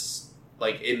through this.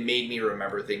 Like, it made me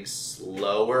remember things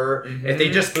slower. If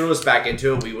they just threw us back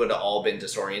into it, we would have all been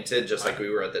disoriented, just like we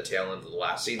were at the tail end of the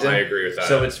last season. I agree with that.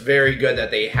 So it's very good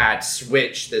that they had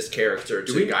switched this character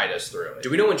to we- guide us through it. Do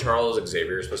we know when Charles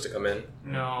Xavier is supposed to come in?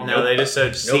 No. No, they just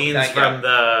showed scenes not from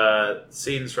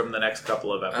the next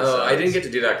couple of episodes. Oh, I didn't get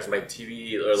to do that because my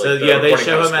TV or like So the yeah, they recording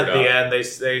show kinda him at screwed the up. end.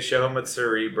 They show him with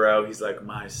Cerebro. He's like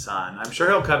my son. I'm sure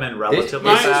he'll come in relatively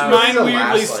Mine, fast. mine the weirdly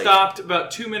last, like- stopped about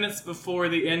 2 minutes before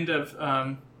the end of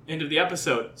the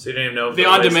episode. So you didn't even know if The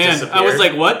voice on demand. I was disappeared?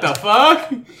 like, what the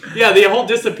fuck? Yeah, the whole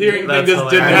disappearing thing That's just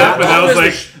didn't hilarious. happen. I was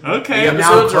There's like, okay. Yeah,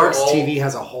 Now episodes are Clark's all- TV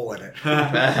has a hole in it.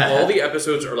 All the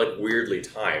episodes are like weirdly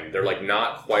timed. They're like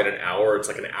not quite an hour. It's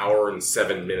like an hour and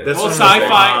 7 minutes. This Well, one was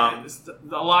sci-fi,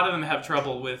 like, a lot of them have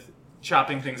trouble with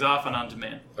chopping things off on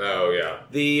demand. Oh yeah.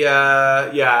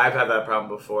 I've had that problem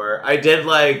before. I did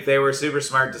like they were super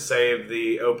smart to save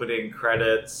the opening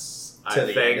credits. To I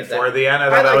the think end of that. for the end. I I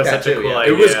thought that like was that such a too, cool yeah.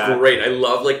 idea. It was great. I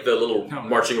love like the little Oh.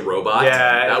 marching robot.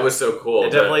 Yeah. That was so cool.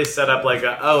 It definitely set up like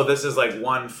this is like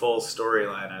one full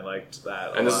storyline. I liked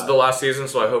that. And this is the last season,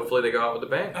 so I hopefully they go out with a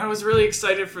bang. I was really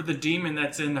excited for the demon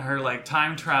that's in her like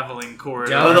time traveling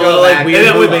corridor. Don't the go little, like, back. weird And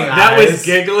that was, moving that eyes. was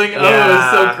giggling. Oh, Yeah. it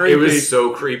was so creepy. It was so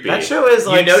creepy. That show is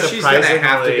like you know she's gonna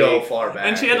have to go surprisingly- far back.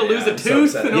 and she had to lose a I'm so tooth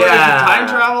upset in about order Yeah, to time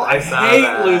travel. I I saw hate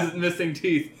that. missing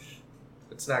teeth. it.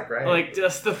 It's not great. Like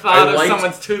just the thought I of liked-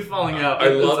 someone's tooth falling out. I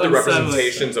It's love the unsettling.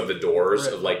 representations of the doors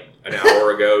of like an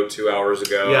hour ago, 2 hours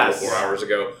ago, Yes. 4 hours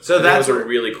ago. So that that's was a where-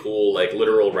 really cool, like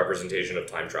literal representation of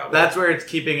time travel. That's where it's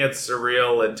keeping its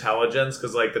surreal intelligence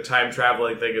because like the time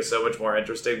traveling thing is so much more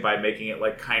interesting by making it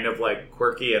like kind of like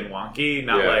quirky and wonky,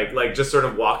 not Yeah. like just sort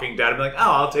of walking down and be like,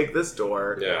 oh, I'll take this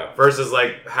door. yeah. Versus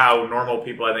like how normal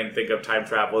people I think of time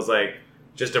travel as like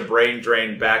just a brain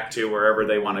drain back to wherever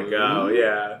they want to go.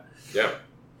 Yeah. Yeah.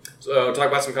 So talk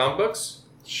about some comic books.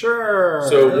 Sure.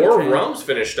 So War of Realms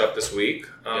finished up this week,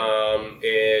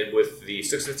 and with the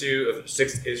sixth issue of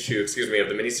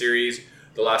the miniseries,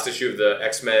 the last issue of the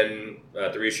X-Men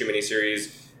 3-issue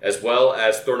miniseries, as well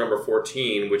as Thor number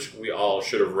 14, which we all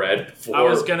should have read before. I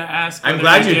was gonna ask. I'm whether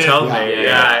glad you did. told me. Yeah.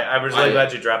 Yeah, I was really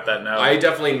glad you dropped that note. I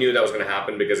definitely knew that was going to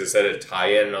happen because it said a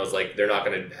tie-in, and I was like, they're not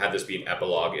going to have this be an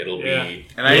epilogue. It'll be...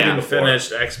 and I even before.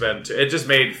 finished X-Men. It just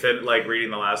made reading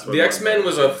the last one. The X-Men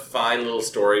was a fine little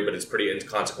story, but it's pretty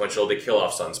inconsequential. They kill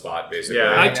off Sunspot, basically.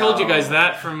 Yeah. I told you guys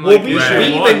that from Well, like we issue Right.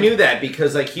 even one. knew that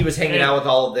because like he was hanging Yeah. out with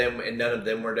all of them and none of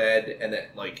them were dead, and then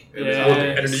like it was Yeah. all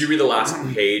And did you read the last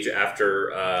page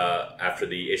after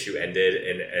the issue ended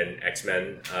in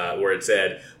X-Men, where it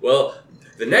said, well,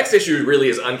 the next issue really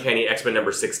is Uncanny X-Men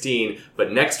number 16,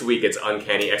 but next week it's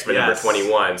Uncanny X-Men number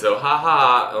 21. So,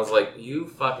 haha. I was like, you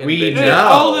fucking We bitches. know. Yeah,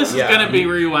 all this Yeah. is gonna be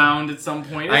rewound at some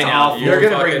point. It's I know awful. you're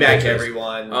gonna Fucking bring back bitches.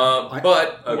 everyone.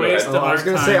 But go Waste ahead. of I was our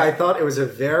going to time. say, I thought it was a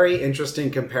very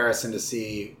interesting comparison to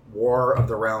see War of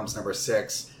the Realms number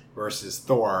 6 versus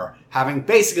Thor, having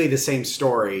basically the same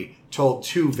story told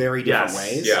two very different Yes.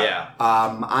 ways. Yeah.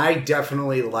 I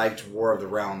definitely liked War of the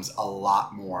Realms a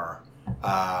lot more.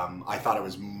 I thought it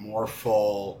was more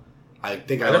full. I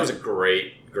think I thought it was a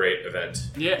great event.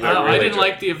 Yeah, I I really didn't do.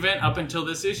 like the event up until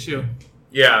this issue.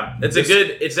 Yeah, it's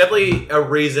definitely a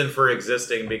reason for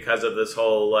existing because of this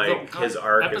whole his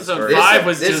arc. and Episode story. 5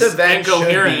 was This just event should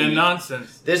incoherent be- and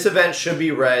nonsense. This event should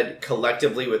be read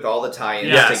collectively with all the tie-ins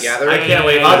Yes, together. I can't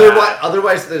wait. for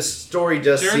Otherwise, the story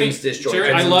just Journey, seems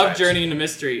disjointed. I love sometimes. Journey into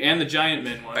Mystery and the Giant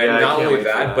Men one. And Yeah, I not can't only wait for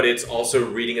that, that. but it's also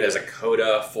reading it as a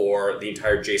coda for the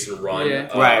entire Jason run, Yeah.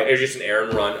 Right. Jason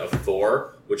Aaron run of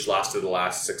Thor, which lasted the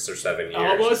last 6 or 7 years.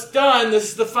 Almost done. This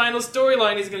is the final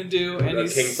storyline he's going to do, and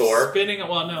he's King Thor? spinning.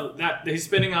 Well, no, he's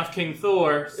spinning off King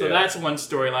Thor, so Yeah. that's one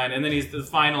storyline, and then he's the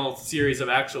final series of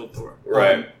actual Thor.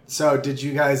 Right. So, did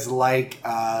you guys like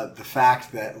the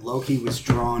fact that Loki was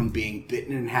drawn being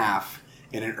bitten in half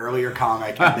in an earlier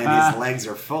comic, and then his legs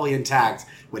are fully intact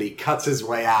when he cuts his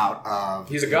way out of...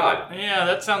 He's a god. Yeah,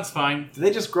 that sounds fine. Do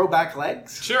they just grow back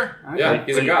legs? Sure. Okay. Yeah,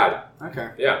 he's a god. Okay.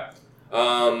 Yeah.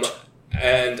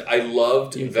 And I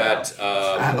loved that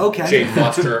okay. Jane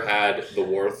Foster had the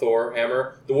War Thor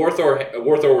hammer. The War Thor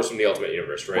was from the Ultimate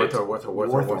Universe, right? War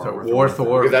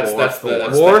Thor. Because that's the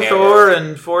War hammer. Thor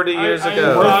and 40 years I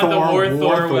ago. thought the War War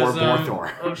Thor, Thor was. War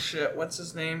Thor. Oh shit! What's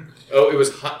his name? Oh, it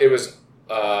was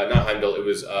not Heimdall. It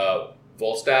was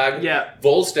Volstagg. Yeah.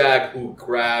 Volstagg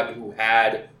who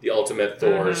had the Ultimate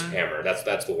Thor's hammer.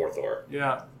 That's the War Thor.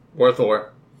 Yeah. War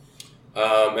Thor.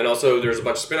 And also, there's a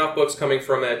bunch of spin-off books coming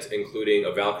from it, including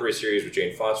a Valkyrie series with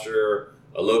Jane Foster,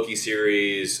 a Loki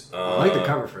series. I like the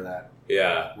cover for that,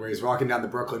 Yeah, where he's walking down the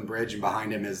Brooklyn Bridge, and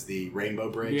behind him is the Rainbow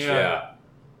Bridge. Yeah. yeah.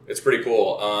 It's pretty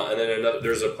cool. And then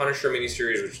there's a Punisher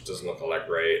miniseries, which doesn't look all that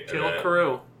great. Kill and then,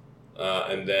 Carew.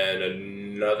 and then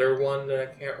another one that I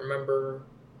can't remember.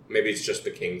 Maybe it's just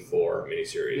the King Thor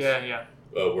miniseries. Yeah.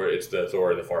 Where it's the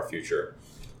Thor in the far future.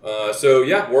 So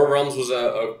yeah, War of Realms was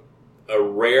a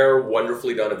rare,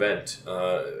 wonderfully done event.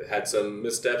 Had some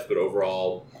missteps, but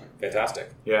overall, fantastic.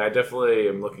 Yeah, I definitely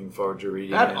am looking forward to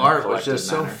reading That it in art was collective just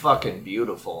so manner. fucking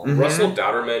beautiful. Mhm. Russell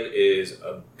Dowderman is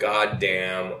a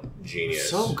goddamn genius.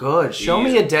 So good. Show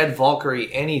He's- me a dead Valkyrie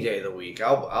any day of the week.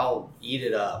 I'll eat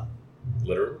it up.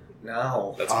 Literally.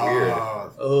 No. That's weird.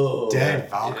 Oh. Dead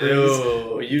Valkyries.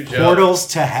 Ew, you joke. Portals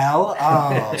to hell.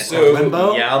 Oh, So,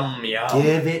 Limbo. Yum, yum.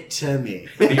 Give it to me.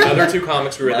 The other two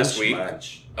comics we read this week,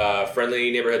 Munch.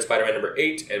 Friendly Neighborhood Spider-Man number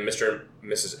 8 and Mr.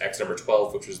 and Mrs. X number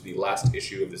 12, which was the last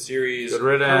issue of the series. Good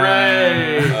riddance.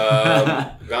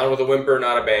 Hooray! Gone with a whimper,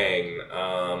 not a bang.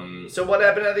 So what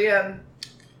happened at the end?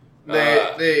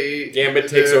 They Gambit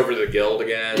takes over the guild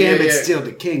again. Gambit's yeah. still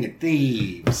the king of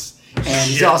thieves. And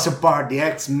he's also part of the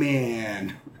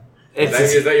X-Men.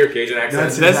 Is that your Cajun accent?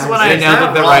 That's This is when I It's know not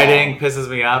that the wrong. writing pisses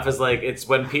me off. Is like it's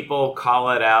when people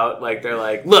call it out. Like they're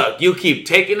like, "Look, you keep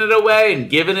taking it away and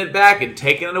giving it back and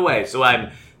taking it away." So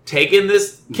I'm taking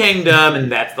this kingdom,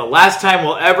 and that's the last time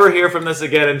we'll ever hear from this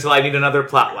again until I need another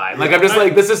plot line. Like I'm just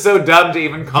like, this is so dumb to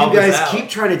even call You guys this out. keep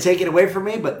trying to take it away from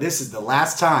me, but this is the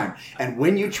last time. And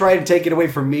when you try to take it away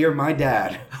from me or my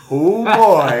dad, oh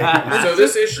boy. So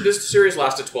this series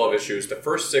lasted 12 issues. The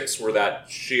first 6 were that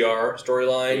Shi'ar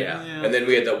storyline. Yeah. And then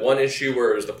we had that one issue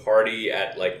where it was the party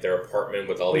at like their apartment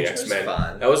with all Which the was X-Men.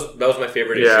 fun. That was my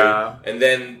favorite Yeah. issue. And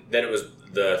then it was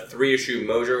the 3-issue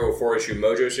Mojo or 4-issue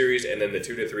Mojo series, and then the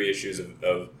 2 to 3 issues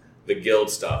of the guild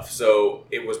stuff. So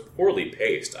it was poorly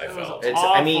paced, I felt.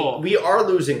 I mean, Awful. we are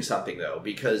losing something though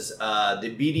because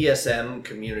the BDSM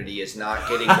community is not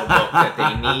getting the book that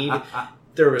they need.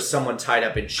 There was someone tied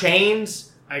up in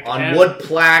chains on wood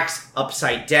plaques,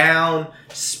 upside down,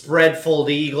 spread fold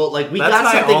eagle. Like we That's got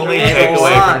my something. only and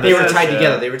takeaway from they were this tied show.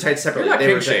 together. They were tied You're separately. not They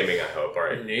king were shaming, I hope, are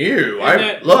are new.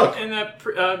 In that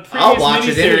I'll watch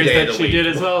previous it any miniseries day of that the she week. did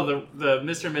as well, the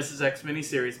Mr. and Mrs. X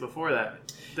miniseries before that.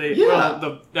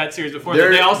 That series before There-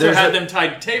 that. They also there's had a- them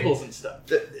tied to tables and stuff.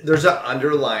 There's an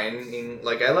underlying,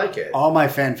 like, I like it. All my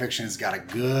fan fiction has got a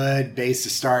good base to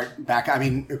start back. I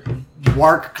mean,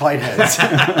 Wark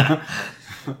Clydeheads.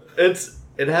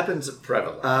 It happens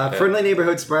prevalent. Friendly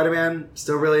Neighborhood Spider-Man.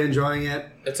 Still really enjoying it.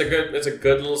 It's a good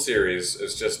little series.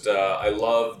 It's just I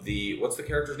love what's the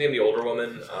character's name? The older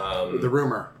woman. The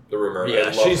Rumor. The Rumor. I Yeah,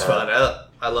 love she's her. fun.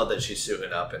 I love that she's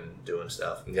suiting up and doing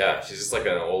stuff. Yeah, she's just like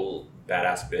an old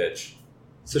badass bitch.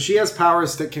 So she has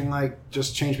powers that can like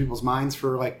just change people's minds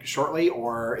for like shortly,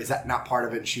 or is that not part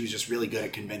of it? And she was just really good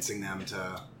at convincing them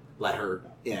to let her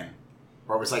in,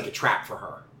 or it was like a trap for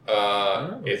her.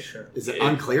 Is it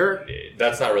unclear?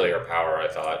 That's not really her power, I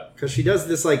thought. Because she does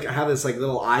this like have this like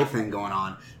little eye thing going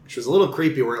on, which was a little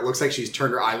creepy, where it looks like she's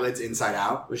turned her eyelids inside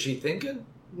out. Was she thinking?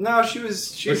 No, she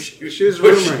was Was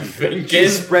rumoring. thinking? She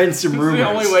spread some rumors. The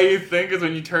only way you think is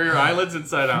when you turn your eyelids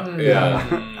inside out.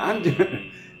 Yeah. I'm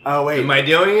doing. Oh wait, Am I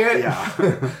doing it? Yeah.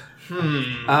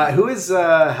 Who is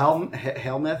Helmuth?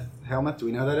 Helmuth? Do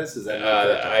we know who that is? Is that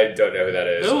I don't know who that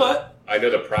is. Who what? I know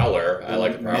the Prowler. I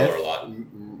like the Prowler a lot.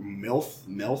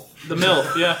 MILF? The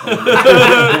MILF,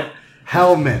 yeah.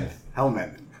 Helmuth.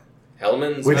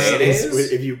 Hellman's Which mayonnaise?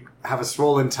 is, if you have a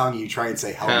swollen tongue, you try and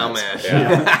say Helmuth.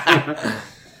 Yeah.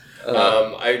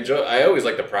 I always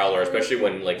like the Prowler, especially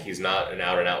when like he's not an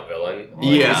out and out villain. Like,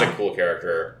 Yeah. he's a cool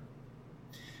character.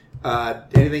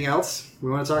 Anything else we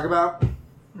want to talk about?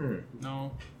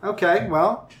 No. Okay,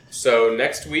 well, So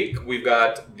next week we've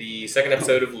got the second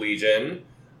episode of Legion.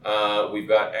 We've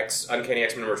got Uncanny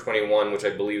X-Men number 21, which I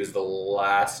believe is the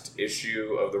last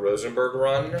issue of the Rosenberg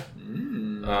run.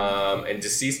 And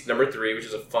Deceased number 3, which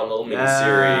is a fun little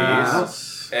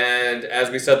miniseries. And as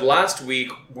we said last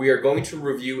week, we are going to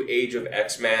review Age of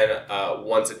X-Men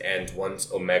once it ends,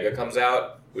 once Omega comes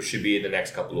out, which should be in the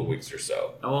next couple of weeks or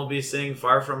so. And we'll be seeing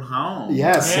Far From Home.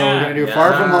 yes, so we're going to do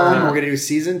Far From Home, we're going to do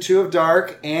Season 2 of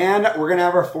Dark, and we're going to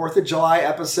have our 4th of July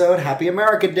episode, Happy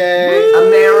America Day!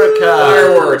 America!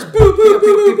 Fireworks! Boo, boo,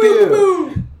 boo, boo, boo,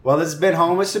 boo. Well, this has been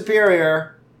Home with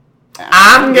Superior.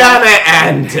 I'm gonna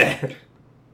end it.